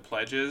the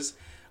pledges.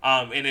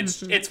 And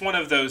it's one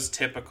of those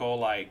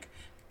typical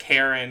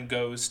Karen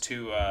goes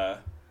to a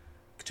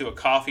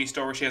coffee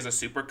store where she has a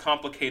super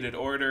complicated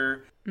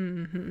order.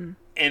 Mm-hmm.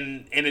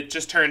 And it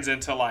just turns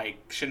into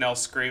Chanel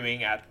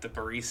screaming at the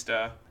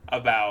barista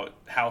about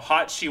how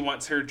hot she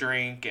wants her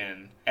drink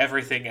and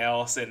everything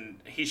else, and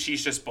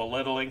she's just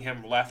belittling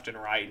him left and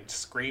right and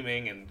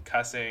screaming and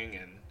cussing,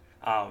 and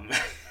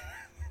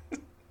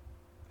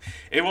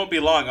it won't be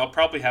long. I'll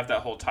probably have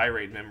that whole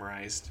tirade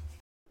memorized.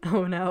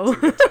 Oh no.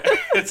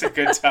 It's a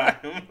good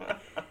time.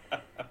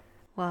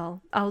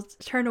 Well, I'll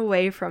turn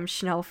away from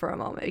Chanel for a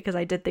moment because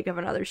I did think of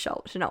another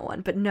Chanel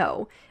one, but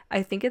no,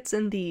 I think it's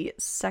in the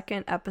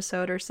second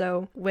episode or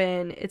so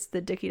when it's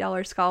the Dickie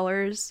Dollar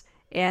Scholars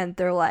and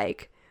they're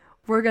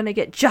we're gonna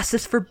get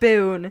justice for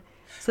Boone.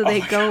 So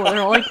they they're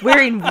all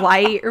wearing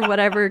white or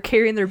whatever,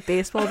 carrying their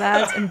baseball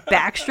bats, and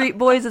Backstreet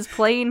Boys is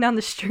playing down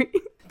the street.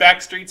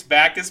 Backstreet's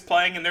Back is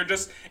playing, and they're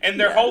just, and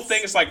their whole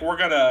thing is we're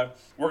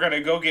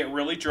gonna go get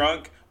really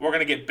drunk, we're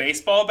gonna get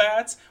baseball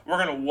bats,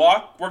 we're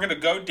gonna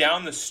go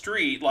down the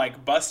street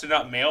busting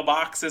up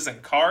mailboxes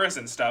and cars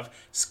and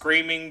stuff,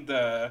 screaming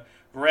the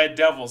Red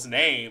Devil's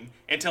name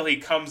until he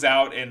comes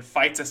out and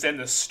fights us in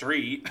the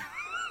street.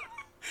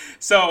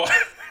 So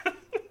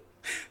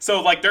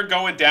they're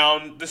going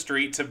down the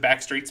street to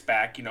Backstreet's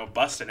Back,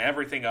 busting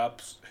everything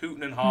up,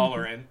 hooting and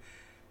hollering,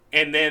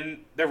 and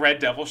then the Red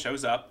Devil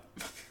shows up.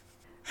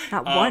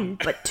 Not one,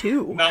 but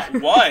two. Not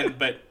one,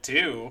 but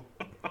two.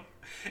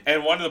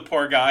 And one of the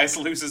poor guys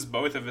loses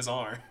both of his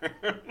arms.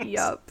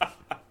 Yup.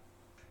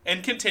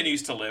 And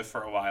continues to live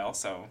for a while,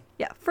 so.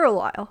 Yeah, for a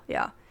while,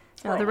 yeah.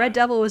 No, the Red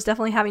Devil was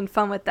definitely having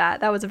fun with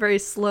that. That was a very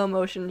slow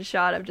motion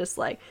shot of just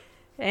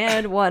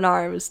and one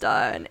arm's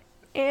done.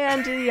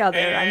 And the other.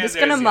 And I'm just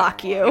going to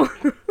mock you.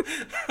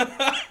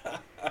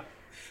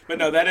 But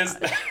no, that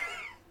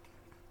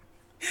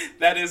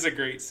is a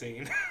great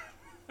scene.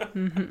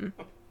 Mm-hmm.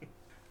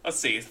 Let's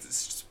see.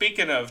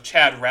 Speaking of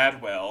Chad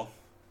Radwell,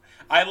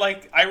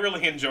 I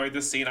really enjoyed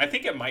this scene. I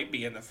think it might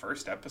be in the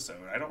first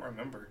episode. I don't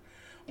remember.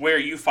 Where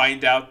you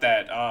find out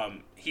that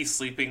he's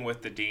sleeping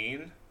with the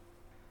dean.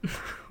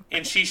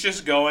 And she's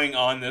just going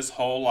on this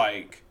whole,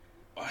 like,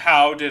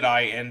 how did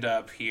I end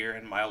up here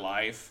in my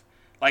life?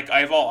 Like,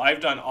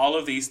 I've done all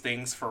of these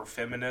things for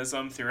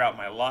feminism throughout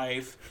my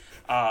life.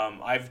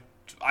 I've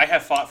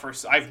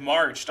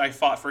marched, I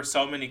fought for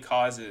so many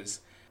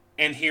causes,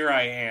 and here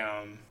I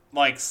am,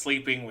 like,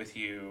 sleeping with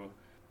you.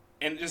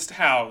 And just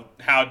how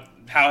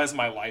has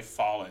my life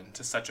fallen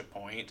to such a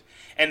point?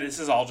 And this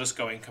is all just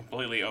going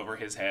completely over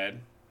his head.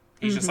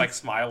 He's just, like,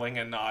 smiling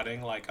and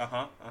nodding, like,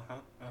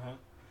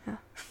 Yeah.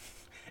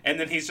 And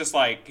then he's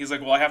like,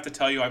 well, I have to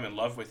tell you I'm in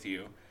love with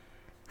you.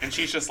 And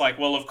she's just like,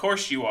 well, of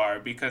course you are,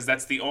 because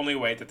that's the only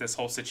way that this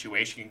whole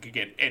situation could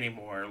get any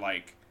more,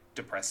 like,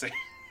 depressing.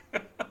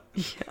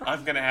 Yeah.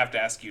 I'm going to have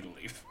to ask you to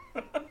leave.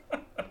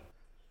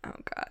 Oh,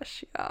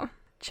 gosh, yeah.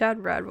 Chad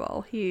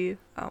Radwell, he's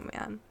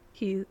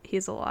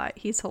a lot.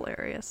 He's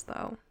hilarious,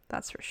 though.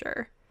 That's for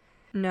sure.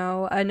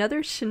 No,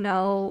 another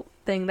Chanel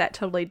thing that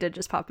totally did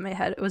just pop in my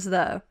head. It was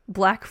the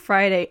Black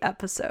Friday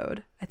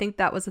episode. I think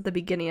that was at the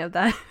beginning of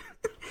that.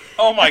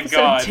 Oh my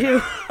god.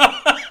 Too.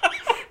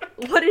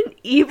 What an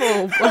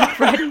evil Black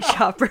Friday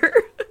shopper.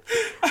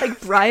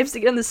 Like, bribes to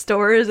get in the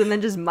stores and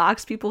then just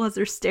mocks people as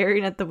they're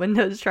staring at the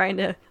windows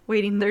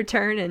waiting their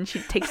turn, and she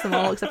takes them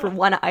all except for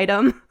one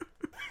item.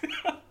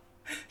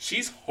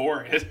 She's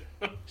horrid.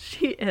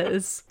 She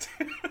is.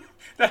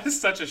 That is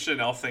such a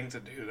Chanel thing to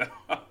do,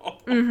 though.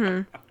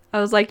 Mm-hmm. I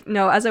was like,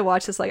 no, as I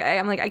watched this, like,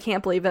 I'm like, I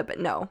can't believe it, but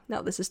no,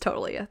 this is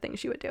totally a thing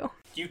she would do.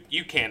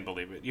 You can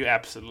believe it. You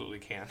absolutely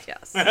can.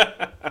 Yes.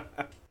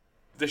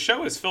 The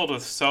show is filled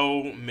with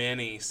so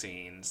many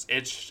scenes.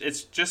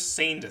 It's just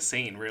scene to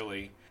scene,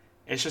 really.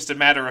 It's just a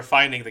matter of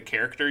finding the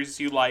characters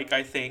you like,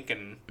 I think,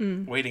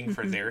 and waiting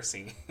for their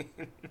scenes.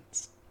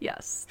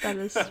 Yes, that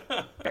is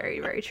very,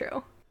 very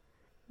true.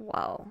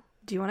 Well,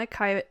 do you want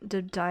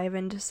to dive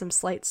into some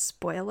slight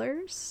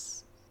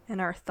spoilers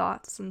and our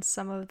thoughts on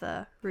some of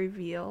the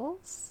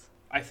reveals?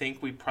 I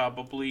think we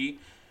probably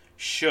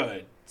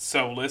should.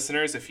 So,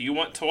 listeners, if you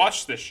want to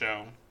watch this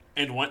show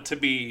and want to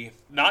be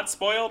not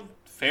spoiled,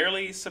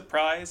 fairly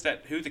surprised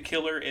at who the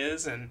killer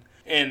is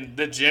and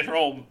the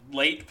general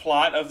late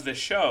plot of the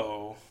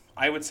show,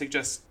 I would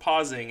suggest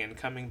pausing and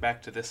coming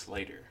back to this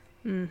later.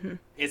 Mm-hmm.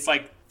 It's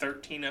like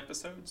 13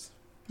 episodes,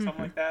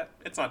 something like that.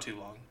 It's not too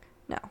long.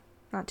 No,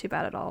 not too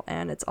bad at all.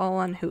 And it's all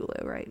on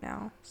Hulu right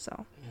now,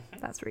 so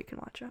that's where you can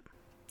watch it.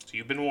 So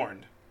you've been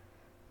warned.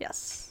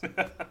 Yes.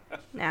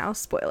 Now,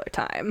 spoiler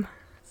time.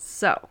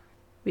 So,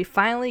 we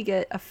finally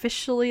get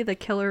officially the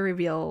killer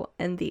reveal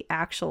in the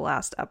actual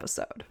last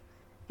episode.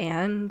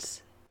 And,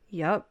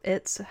 yep,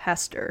 it's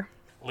Hester.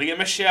 Lea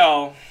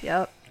Michele.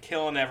 Yep.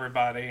 Killing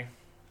everybody.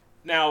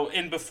 Now,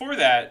 and before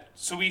that,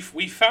 so we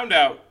found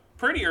out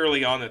pretty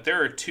early on that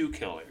there are two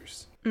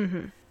killers.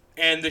 Mm-hmm.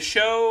 And the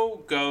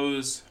show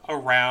goes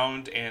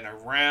around and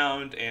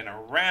around and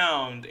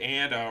around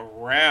and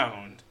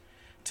around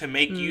to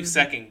make you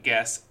second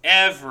guess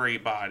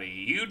everybody.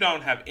 You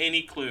don't have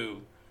any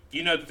clue.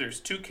 You know that there's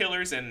two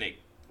killers, and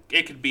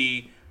it could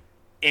be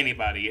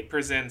anybody. It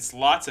presents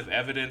lots of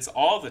evidence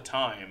all the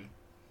time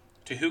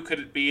to who could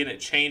it be, and it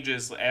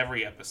changes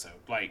every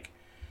episode. Like,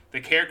 the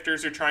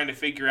characters are trying to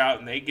figure out,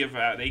 and they give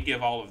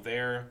all of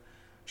their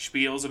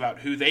spiels about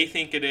who they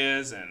think it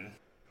is,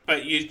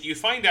 but you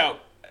find out,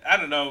 I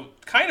don't know,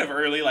 kind of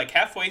early, like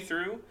halfway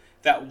through,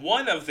 that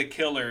one of the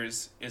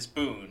killers is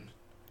Boone.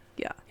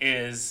 Yeah.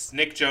 Is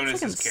Nick Jonas'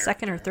 it's like in the character.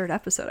 second or third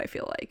episode, I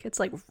feel like. It's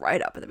like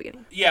right up at the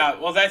beginning. Yeah,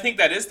 well, I think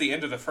that is the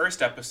end of the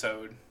first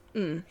episode.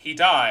 He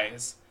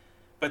dies,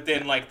 but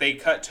then, like, they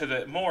cut to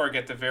the morgue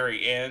at the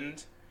very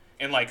end,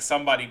 and, like,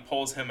 somebody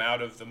pulls him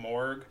out of the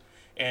morgue,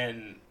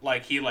 and,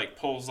 like, he, like,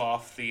 pulls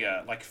off the,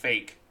 like,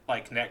 fake,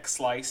 like, neck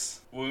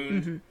slice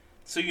wound. Mm-hmm.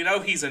 So you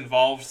know he's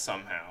involved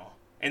somehow.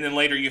 And then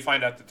later you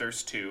find out that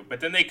there's two. But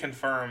then they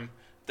confirm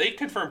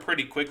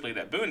pretty quickly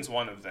that Boone's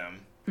one of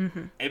them.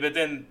 Mm-hmm. But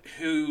then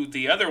who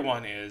the other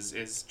one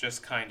is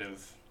just kind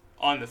of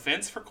on the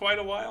fence for quite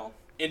a while.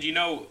 And you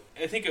know,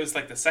 I think it was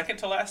like the second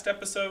to last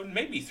episode,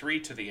 maybe 3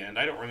 to the end,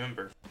 I don't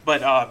remember.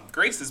 But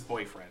Grace's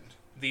boyfriend,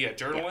 the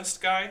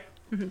journalist guy.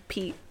 Mm-hmm.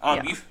 Pete.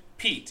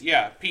 Pete,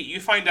 you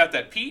find out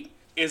that Pete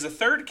is a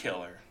third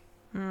killer.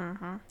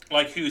 Mm-hmm.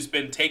 Like, who's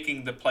been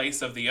taking the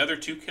place of the other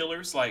two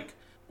killers, like,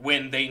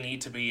 when they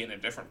need to be in a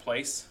different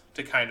place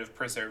to kind of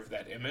preserve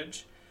that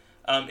image.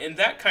 And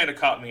that kind of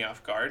caught me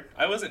off guard.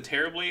 I wasn't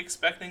terribly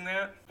expecting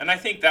that. And I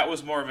think that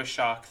was more of a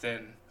shock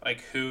than,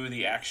 like, who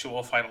the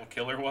actual final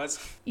killer was.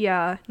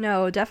 Yeah,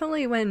 no,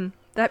 definitely when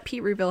that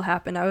Pete reveal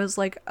happened, I was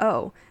like,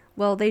 oh,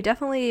 well, they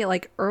definitely,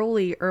 like,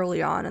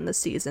 early on in the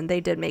season,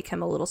 they did make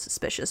him a little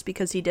suspicious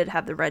because he did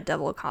have the Red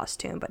Devil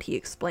costume, but he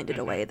explained it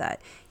away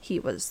that he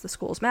was the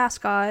school's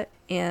mascot,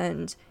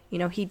 and, you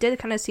know, he did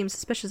kind of seem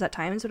suspicious at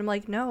times, but I'm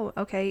like, no,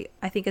 okay,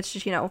 I think it's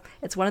just, you know,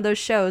 it's one of those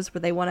shows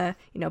where they want to,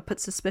 you know, put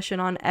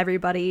suspicion on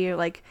everybody,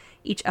 like,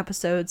 each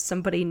episode,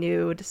 somebody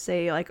new to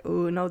say, like,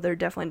 oh, no, they're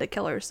definitely the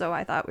killer, so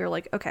I thought we were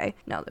like, okay,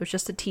 no, it was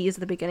just a tease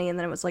at the beginning, and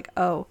then it was like,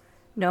 oh,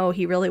 no,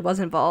 he really was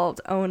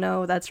involved. Oh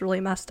no, that's really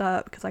messed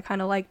up because I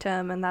kind of liked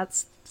him, and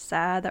that's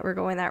sad that we're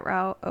going that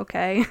route.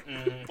 Okay.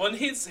 Well, and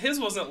his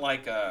wasn't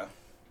like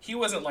he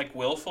wasn't like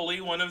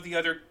willfully one of the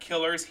other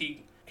killers.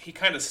 He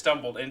kind of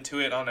stumbled into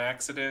it on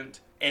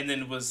accident and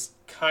then was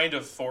kind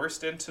of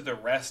forced into the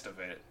rest of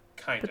it.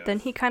 But then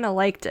he kind of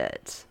liked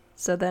it,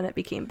 so then it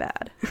became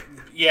bad.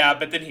 Yeah,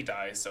 but then he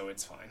dies, so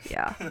it's fine.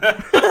 Yeah.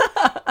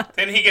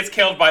 Then he gets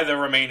killed by the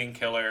remaining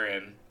killer,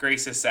 and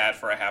Grace is sad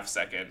for a half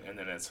second, and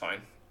then it's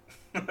fine.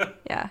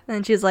 Yeah,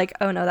 and she's like,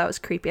 oh no, that was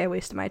creepy. I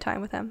wasted my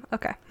time with him.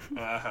 Okay.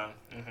 Uh-huh.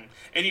 Mm-hmm.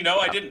 And you know,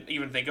 I didn't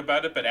even think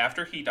about it, but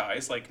after he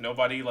dies, like,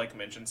 nobody, like,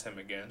 mentions him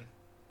again.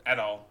 At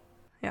all.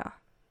 Yeah.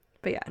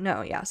 But yeah,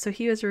 no, yeah. So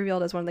he was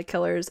revealed as one of the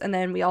killers, and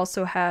then we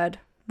also had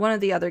one of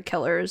the other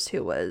killers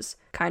who was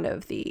kind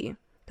of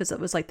because it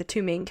was like the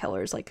two main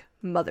killers, like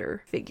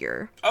mother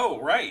figure. Oh,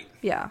 right.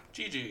 Yeah.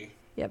 Gigi.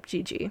 Yep,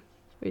 Gigi.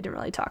 We didn't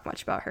really talk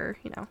much about her,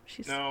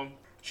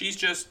 She's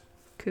just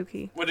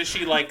kooky. What is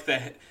she like?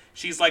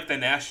 She's like the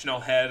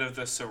national head of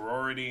the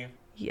sorority.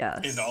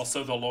 Yes. And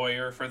also the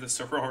lawyer for the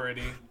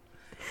sorority.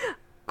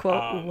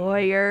 Quote,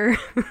 lawyer.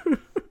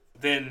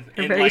 Then,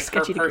 and like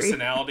her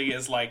personality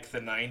is like the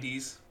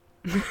 90s.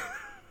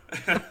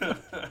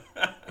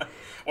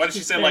 What did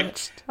she say? Like,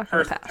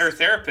 her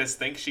therapist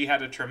thinks she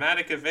had a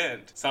traumatic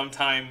event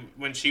sometime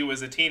when she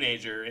was a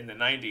teenager in the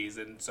 90s,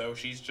 and so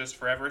she's just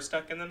forever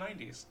stuck in the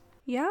 90s.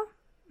 Yeah.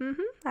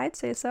 I'd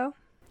say so.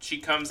 She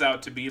comes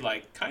out to be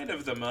like kind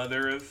of the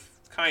mother of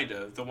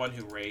the one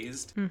who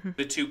raised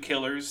the two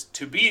killers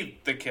to be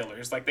the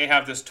killers. Like, they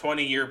have this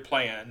 20-year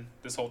plan,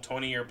 this whole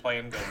 20-year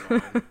plan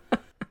going on.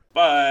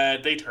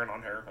 But they turn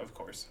on her, of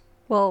course.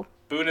 Well,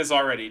 Boone is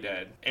already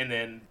dead. And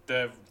then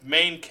the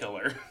main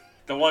killer,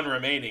 the one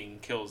remaining,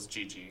 kills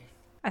Gigi.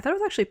 I thought it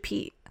was actually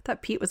Pete. I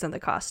thought Pete was in the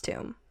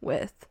costume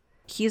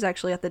he's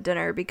actually at the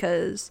dinner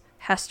because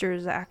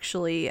Hester's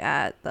actually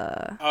at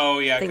the Oh,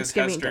 yeah, because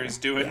Hester's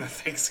dinner. doing the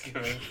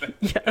Thanksgiving thing.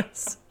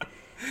 Yes.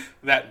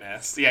 That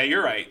mess. Yeah,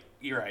 you're right.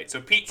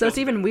 So Pete So it's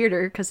even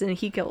weirder because then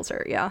he kills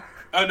her, yeah.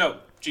 Oh, no,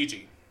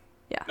 Gigi.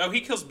 Yeah. No, he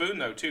kills Boone,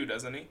 though, too,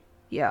 doesn't he?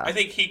 Yeah. I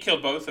think he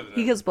killed both of them.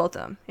 He kills both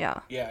of them, yeah.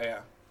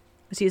 Yeah.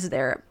 Because he's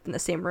there in the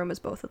same room as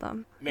both of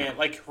them. Man,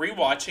 like,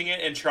 rewatching it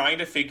and trying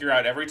to figure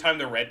out every time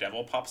the Red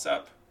Devil pops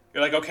up,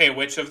 you're like, okay,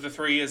 which of the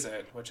three is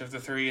it?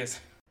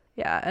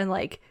 Yeah, and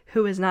like,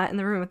 who is not in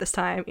the room at this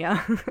time,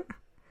 yeah.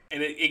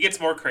 And it gets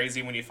more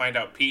crazy when you find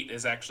out Pete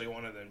is actually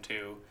one of them,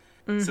 too.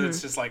 So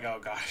it's just like, oh,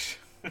 gosh.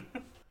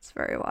 It's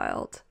very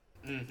wild.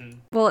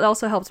 Well, it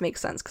also helps make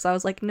sense, because I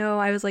was like,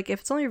 if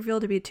it's only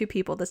revealed to be two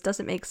people, this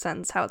doesn't make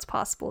sense how it's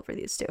possible for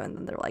these two. And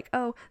then they're like,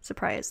 oh,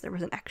 surprise, there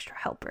was an extra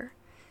helper.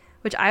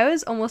 Which I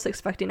was almost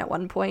expecting at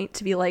one point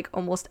to be like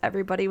almost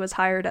everybody was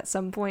hired at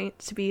some point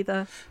to be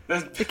the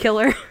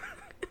killer.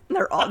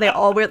 They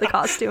all wear the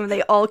costume.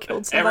 They all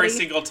killed somebody. Every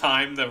single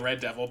time the Red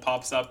Devil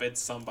pops up,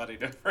 it's somebody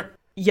different.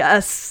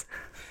 Yes.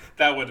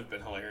 That would have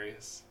been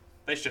hilarious.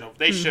 They should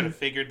have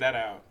figured that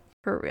out.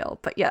 For real.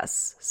 But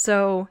yes.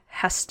 So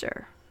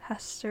Hester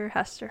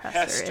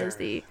is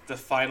the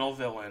final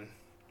villain,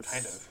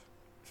 kind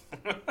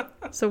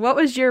of. So what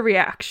was your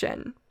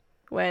reaction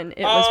when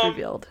it was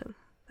revealed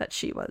that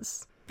she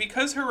was?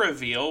 Because her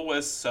reveal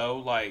was so,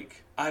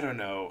 like, I don't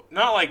know,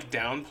 not like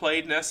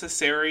downplayed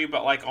necessary,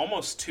 but like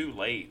almost too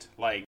late.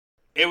 Like,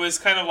 it was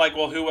kind of like,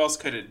 well, who else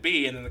could it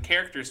be? And then the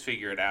characters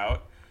figure it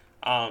out.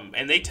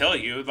 And they tell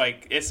you,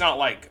 like, it's not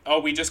like, oh,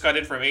 we just got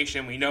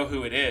information, we know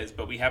who it is,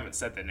 but we haven't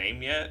said the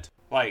name yet.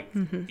 Like,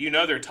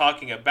 they're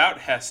talking about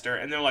Hester,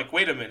 and they're like,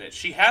 wait a minute,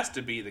 she has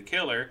to be the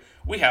killer.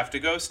 We have to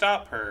go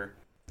stop her.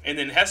 And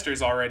then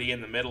Hester's already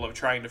in the middle of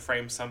trying to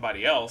frame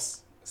somebody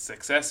else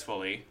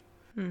successfully.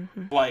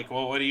 Like,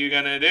 well, what are you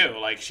gonna do?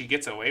 Like, she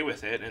gets away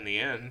with it in the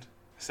end.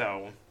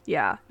 So.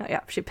 Yeah,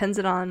 she pins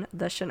it on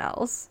the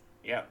Chanels.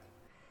 Yeah.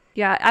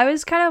 Yeah, I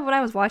was kind of, when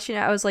I was watching it,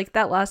 I was like,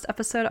 that last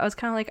episode, I was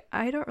kind of like,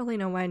 I don't really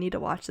know why I need to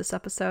watch this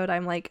episode.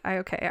 I'm like,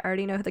 I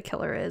already know who the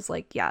killer is.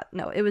 Like, yeah,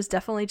 no, it was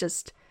definitely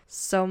just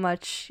so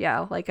much,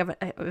 like,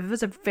 it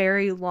was a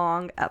very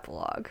long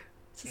epilogue.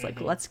 It's just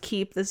like, let's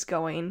keep this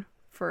going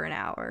for an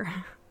hour.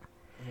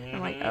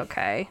 I'm like,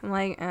 okay. I'm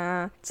like,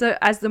 So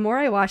as the more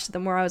I watched it, the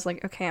more I was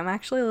like, okay, I'm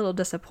actually a little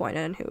disappointed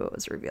in who it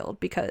was revealed,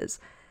 because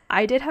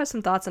I did have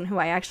some thoughts on who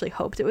I actually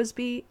hoped it was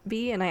be,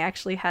 and I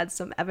actually had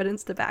some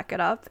evidence to back it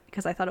up,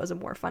 because I thought it was a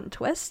more fun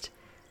twist.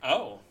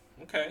 Oh,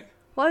 okay.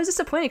 Well, I was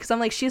disappointed, because I'm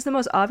like, she's the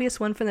most obvious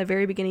one from the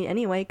very beginning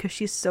anyway, because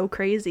she's so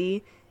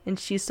crazy, and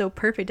she's so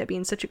perfect at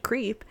being such a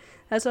creep.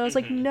 And so I was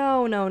like,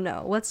 no,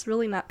 let's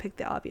really not pick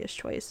the obvious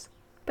choice.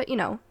 But, I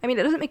mean,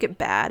 it doesn't make it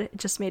bad, it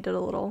just made it a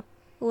little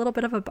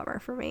bit of a bummer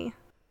for me.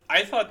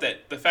 I thought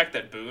that the fact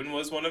that Boone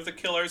was one of the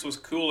killers was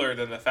cooler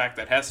than the fact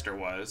that Hester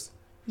was.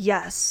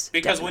 Yes,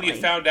 because definitely. When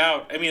you found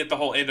out, I mean, at the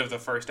whole end of the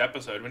first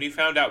episode, when you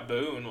found out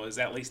Boone was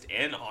at least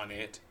in on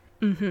it,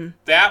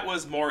 that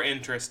was more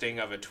interesting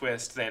of a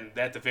twist than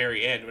at the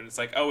very end, when it's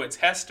like, oh, it's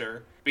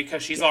Hester,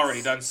 because she's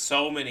already done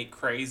so many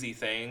crazy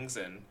things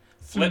and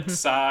flipped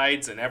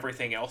sides and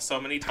everything else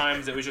so many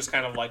times. It was just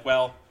kind of like,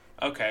 well,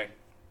 okay,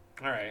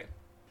 all right.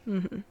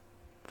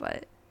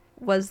 But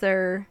was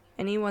there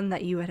anyone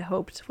that you had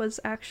hoped was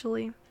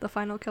actually the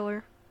final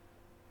killer?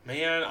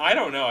 Man, I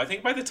don't know. I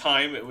think by the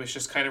time it was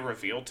just kind of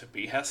revealed to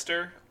be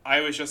Hester, I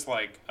was just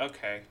like,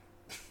 okay.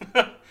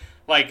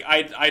 Like,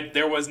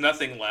 there was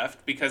nothing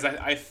left, because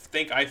I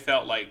think I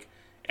felt like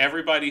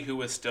everybody who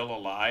was still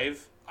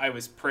alive, I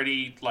was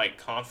pretty, like,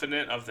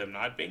 confident of them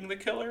not being the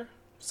killer.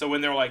 So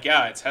when they were like,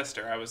 yeah, it's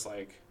Hester, I was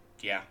like,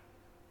 yeah,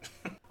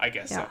 I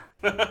guess so.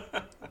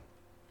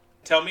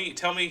 Tell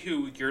me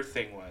who your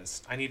thing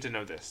was. I need to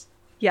know this.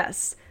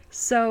 Yes.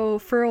 So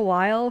for a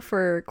while,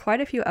 for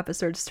quite a few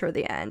episodes toward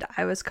the end,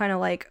 I was kind of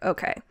like,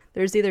 okay,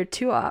 there's either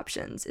two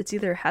options. It's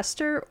either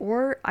Hester,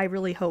 or I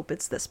really hope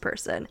it's this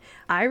person.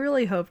 I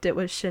really hoped it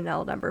was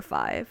Chanel number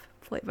 5,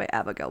 played by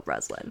Abigail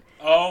Breslin.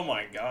 Oh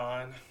my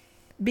god.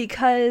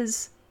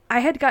 Because I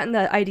had gotten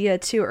the idea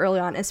too early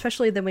on,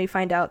 especially then we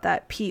find out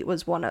that Pete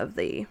was one of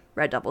the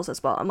Red Devils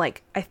as well. I'm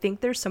like, I think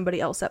there's somebody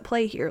else at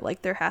play here.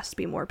 Like, there has to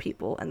be more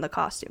people in the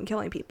costume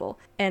killing people.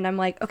 And I'm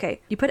like,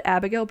 okay, you put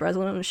Abigail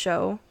Breslin on a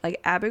show.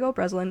 Like, Abigail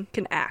Breslin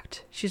can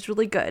act. She's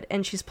really good.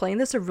 And she's playing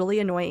this a really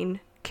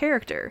annoying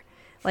character.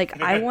 Like,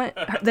 I want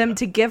them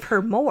to give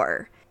her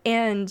more.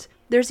 And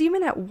there's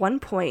even at one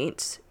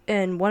point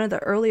in one of the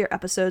earlier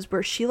episodes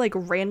where she, like,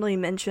 randomly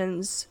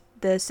mentions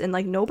this and,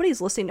 like, nobody's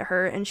listening to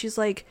her. And she's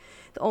like,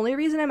 the only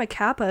reason I'm a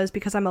Kappa is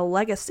because I'm a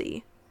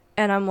legacy.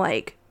 And I'm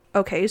like,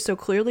 okay, so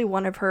clearly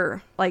one of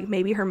her, like,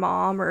 maybe her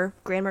mom or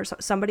grandma,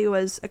 somebody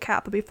was a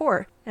Kappa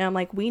before. And I'm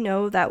like, we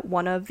know that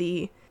one of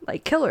the,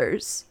 like,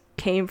 killers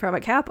came from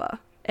a Kappa.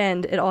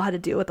 And it all had to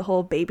do with the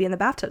whole baby in the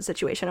bathtub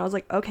situation. I was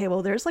like, okay,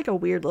 well, there's, like, a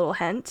weird little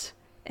hint.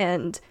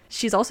 And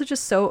she's also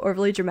just so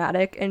overly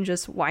dramatic and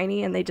just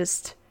whiny, and they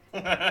just...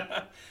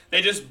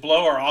 They just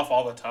blow her off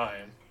all the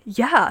time.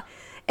 Yeah.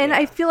 And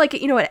I feel like,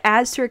 you know, it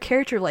adds to her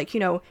character. Like, you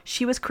know,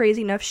 she was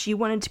crazy enough. She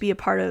wanted to be a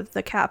part of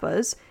the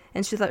Kappas.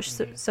 And she thought,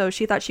 so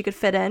she thought she could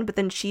fit in. But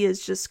then she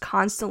is just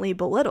constantly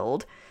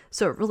belittled.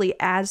 So it really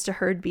adds to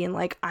her being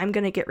like, I'm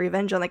going to get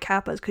revenge on the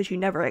Kappas because you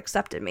never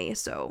accepted me.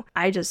 So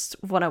I just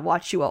want to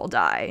watch you all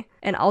die.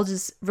 And I'll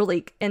just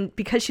really, and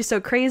because she's so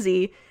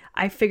crazy,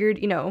 I figured,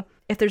 you know,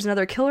 if there's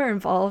another killer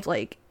involved,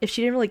 like, if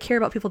she didn't really care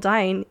about people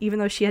dying, even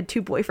though she had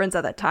 2 boyfriends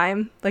at that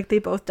time, like, they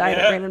both died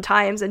at random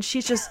times, and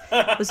she just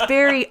was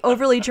very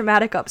overly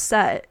dramatic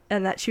upset,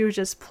 and that she was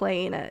just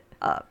playing it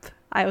up.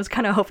 I was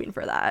kind of hoping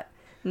for that.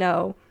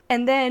 No.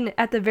 And then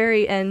at the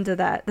very end of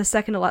that, the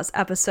second to last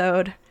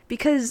episode,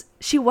 because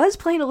she was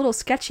playing a little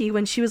sketchy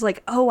when she was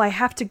like, oh, I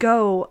have to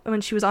go,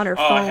 when she was on her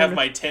phone. Oh, I have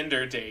my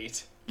Tinder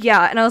date.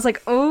 Yeah, and I was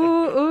like,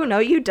 oh, no,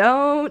 you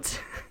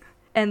don't.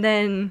 And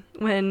then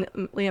when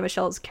Leah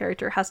Michelle's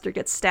character Hester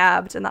gets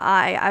stabbed in the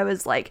eye, I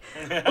was like,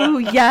 "Ooh,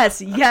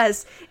 yes,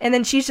 yes!" And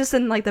then she's just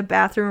in, like, the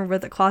bathroom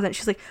with the closet, and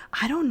she's like,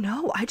 "I don't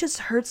know, I just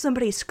heard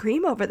somebody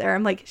scream over there."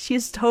 I'm like,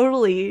 she's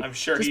totally. I'm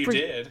sure you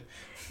did.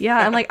 Yeah,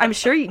 I'm like, I'm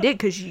sure you did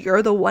because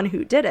you're the one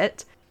who did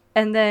it.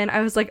 And then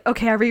I was like,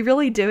 okay, are we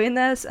really doing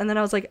this? And then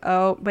I was like,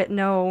 oh, but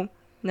no.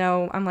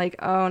 I'm like,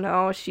 oh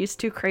no, she's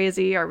too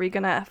crazy. Are we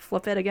gonna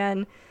flip it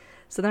again?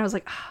 So then I was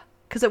like,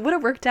 because it would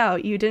have worked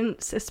out. You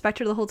didn't suspect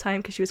her the whole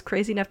time because she was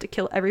crazy enough to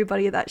kill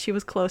everybody that she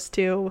was close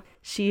to.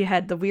 She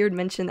had the weird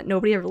mention that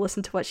nobody ever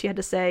listened to what she had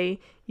to say.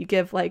 You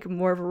give, like,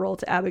 more of a role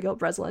to Abigail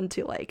Breslin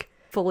to, like,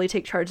 fully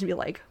take charge and be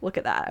like, look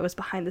at that. I was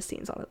behind the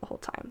scenes on it the whole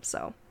time.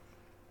 So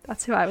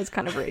that's who I was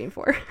kind of rooting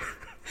for.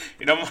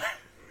 You know,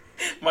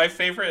 my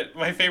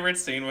favorite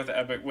scene with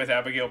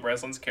Abigail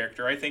Breslin's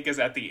character, I think, is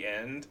at the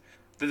end.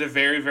 The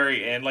very,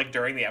 very end, like,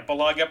 during the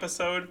epilogue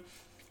episode.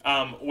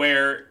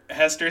 Where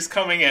Hester's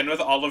coming in with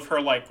all of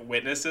her, like,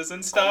 witnesses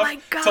and stuff. Oh my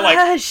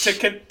gosh!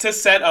 To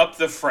set up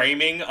the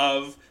framing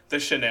of the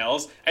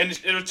Chanels. And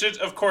it was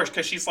just, of course,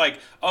 because she's like,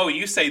 oh,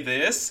 you say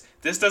this?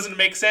 This doesn't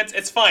make sense?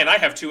 It's fine. I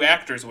have 2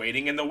 actors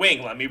waiting in the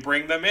wing. Let me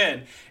bring them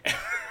in.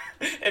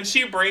 And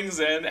she brings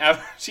in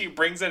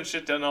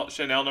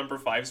Chanel number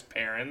 5's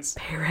parents.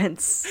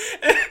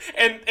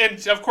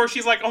 And of course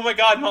she's like, oh my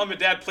god, Mom and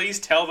Dad, please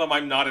tell them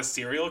I'm not a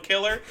serial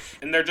killer.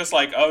 And they're just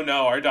like, oh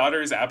no, our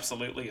daughter is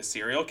absolutely a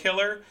serial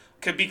killer.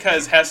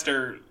 Because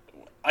Hester,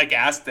 like,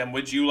 asked them,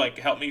 would you, like,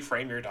 help me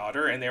frame your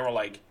daughter? And they were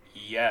like,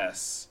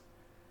 yes.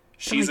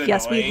 She's like, annoying.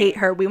 Yes, we hate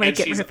her. We might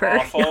get rid of her.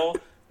 She's awful.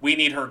 We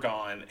need her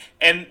gone.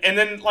 And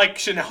then, like,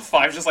 Chanel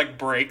 5 just, like,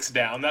 breaks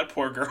down. That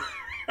poor girl.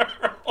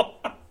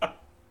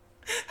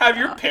 Have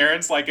your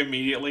parents, like,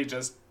 immediately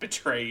just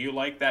betray you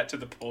like that to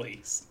the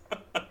police?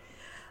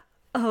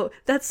 Oh,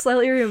 that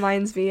slightly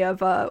reminds me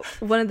of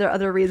one of the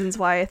other reasons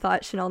why I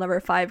thought Chanel number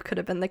 5 could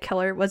have been the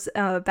killer was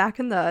back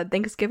in the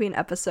Thanksgiving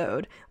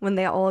episode when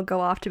they all go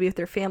off to be with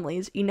their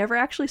families. You never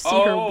actually see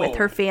her with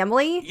her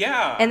family.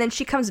 Yeah. And then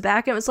she comes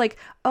back and it was like,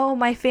 oh,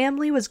 my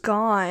family was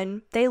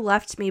gone. They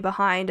left me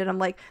behind. And I'm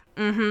like,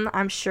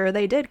 I'm sure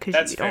they did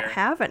because you don't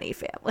have any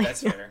family.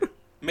 That's fair.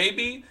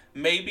 Maybe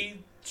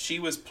she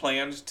was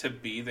planned to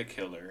be the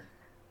killer.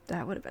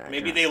 That would have been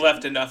Maybe they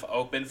left enough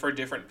open for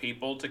different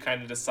people to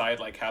kind of decide,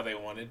 like, how they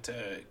wanted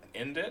to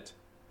end it.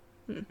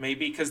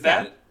 Maybe, because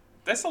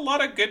that's a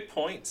lot of good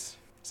points.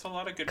 It's a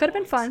lot of good Could have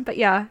been fun, but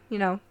yeah, you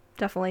know,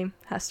 definitely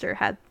Hester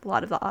had a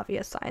lot of the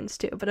obvious signs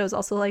too, but it was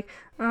also like,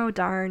 oh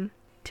darn,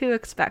 too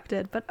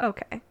expected, but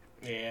okay.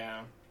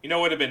 Yeah. You know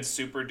what would have been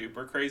super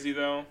duper crazy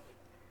though?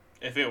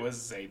 If it was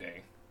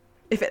Zayday.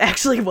 If it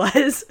actually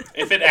was.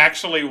 If it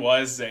actually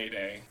was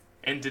Zayday.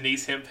 And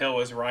Denise Hemphill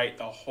was right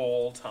the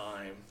whole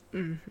time.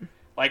 Mm-hmm.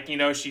 Like, you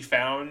know, she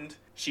found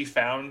the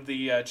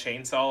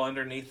chainsaw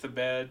underneath the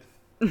bed.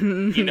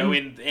 You know,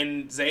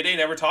 and Zayday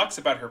never talks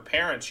about her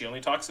parents. She only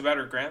talks about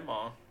her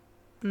grandma.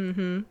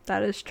 Mm-hmm.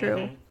 That is true.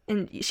 Mm-hmm.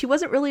 And she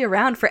wasn't really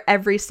around for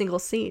every single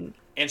scene.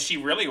 And she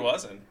really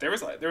wasn't. There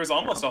was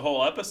almost a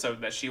whole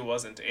episode that she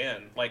wasn't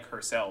in, like,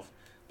 herself.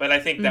 But I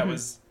think that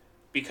was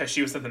because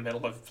she was in the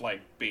middle of,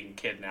 like, being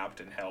kidnapped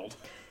and held.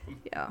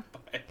 Yeah.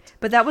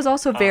 But that was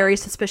also very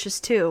suspicious,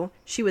 too.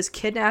 She was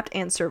kidnapped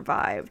and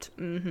survived.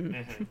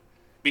 Mm-hmm.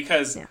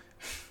 Because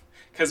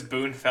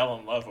Boone fell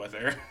in love with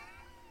her.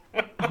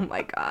 Oh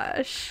my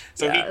gosh.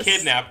 So he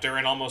kidnapped her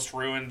and almost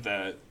ruined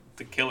the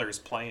killer's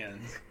plan.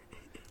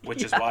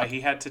 Which is why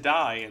he had to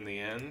die in the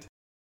end.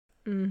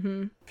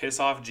 Mm-hmm. Piss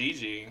off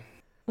Gigi.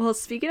 Well,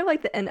 speaking of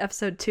like the end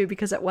episode too,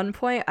 because at one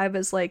point I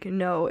was like,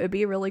 no, it'd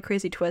be a really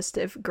crazy twist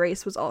if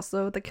Grace was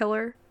also the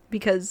killer,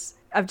 because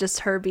of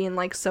just her being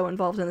like so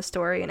involved in the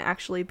story and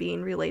actually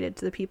being related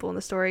to the people in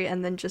the story,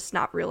 and then just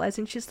not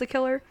realizing she's the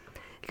killer.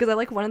 Because I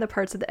like one of the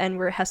parts at the end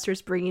where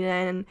Hester's bringing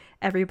in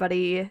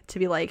everybody to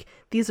be like,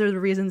 these are the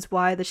reasons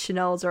why the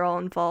Chanels are all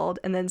involved,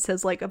 and then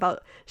says like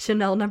about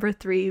Chanel number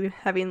 3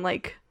 having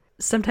like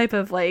some type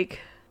of like,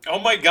 oh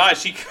my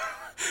gosh, she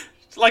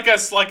like a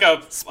split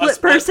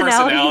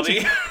personality.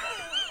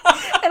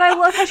 And I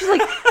love how she's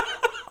like,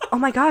 oh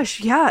my gosh,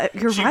 yeah,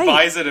 you're she right. She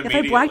buys it immediately.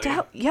 If I blacked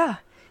out, yeah.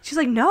 She's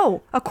like,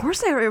 no, of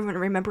course I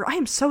remember. I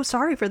am so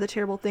sorry for the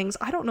terrible things.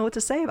 I don't know what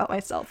to say about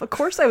myself. Of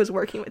course I was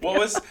working with you.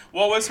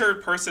 What was her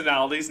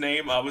personality's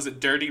name? Was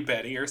it Dirty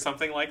Betty or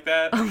something like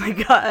that? Oh my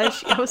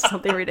gosh, it was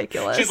something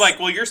ridiculous. She's like,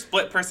 well, your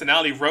split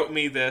personality wrote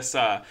me this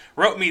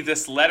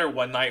letter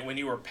one night when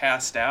you were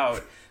passed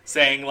out,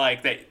 saying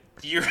like that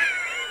you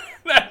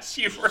that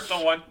you were the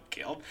one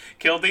who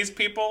killed these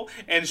people,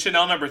 and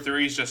Chanel number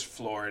 3 is just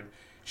floored.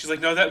 She's like,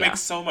 no, that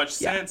makes so much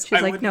sense. She's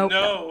I like, wouldn't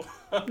know.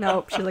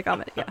 Nope. She's like,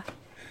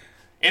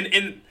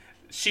 And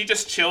she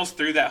just chills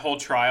through that whole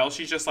trial.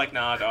 She's just like,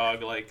 nah,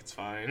 dog, like, it's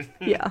fine.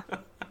 Yeah.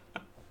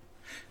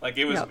 Like,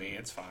 it was me,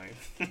 it's fine.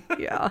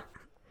 Yeah,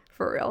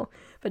 for real.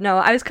 But no,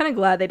 I was kind of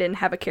glad they didn't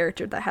have a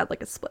character that had,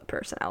 like, a split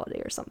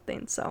personality or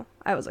something, so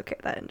I was okay.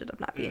 That ended up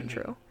not being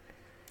true.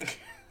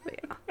 But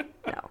yeah,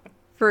 no.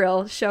 For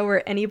real, show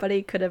where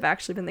anybody could have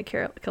actually been the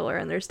killer,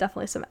 and there's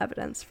definitely some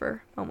evidence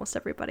for almost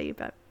everybody,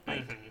 but,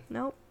 like,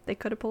 nope, they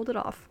could have pulled it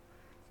off.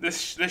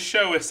 This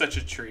show is such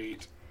a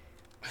treat.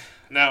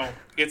 Now,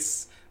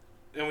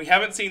 and we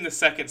haven't seen the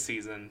second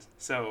season,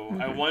 so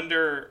I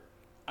wonder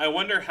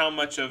how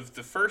much of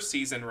the first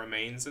season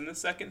remains in the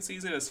second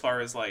season as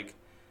far as, like,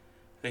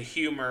 the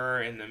humor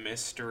and the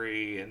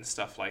mystery and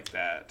stuff like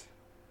that.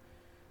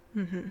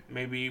 Mm-hmm.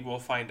 Maybe we'll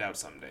find out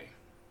someday.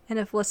 And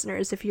if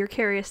you're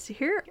curious to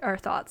hear our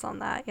thoughts on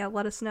that,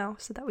 let us know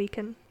so that we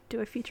can do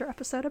a future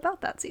episode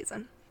about that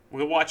season.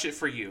 We'll watch it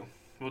for you.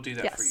 We'll do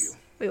that for you.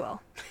 We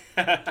will.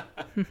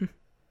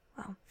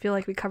 Wow, feel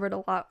like we covered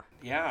a lot.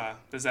 Yeah.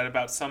 Does that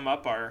about sum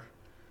up our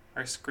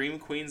Scream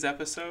Queens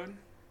episode?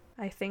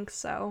 I think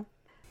so.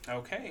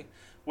 Okay.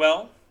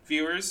 Well,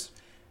 viewers,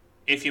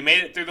 if you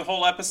made it through the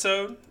whole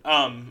episode,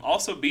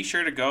 also be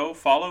sure to go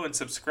follow and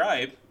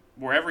subscribe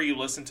wherever you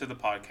listen to the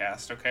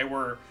podcast, okay?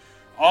 We're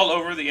all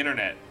over the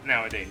internet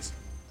nowadays.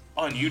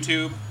 On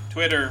YouTube,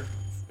 Twitter,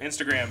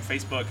 Instagram,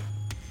 Facebook,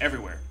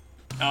 everywhere.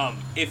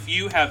 If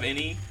you have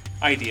any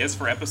ideas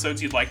for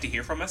episodes you'd like to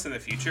hear from us in the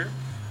future,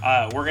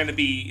 we're going to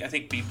be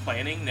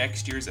planning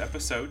next year's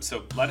episode,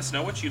 so let us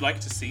know what you'd like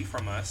to see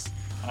from us,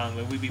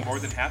 and we'd be more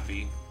than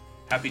happy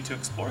to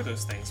explore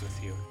those things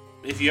with you.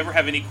 If you ever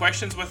have any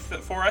questions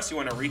for us, you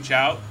want to reach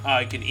out,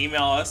 you can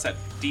email us at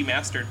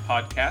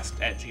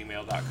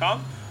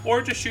demasteredpodcast@gmail.com,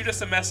 or just shoot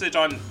us a message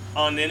on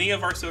any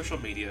of our social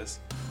medias.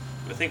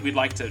 I think we'd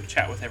like to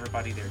chat with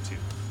everybody there too.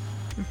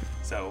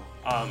 So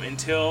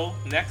until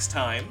next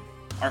time,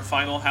 our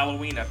final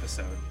Halloween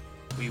episode,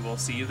 we will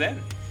see you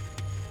then.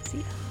 See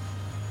ya.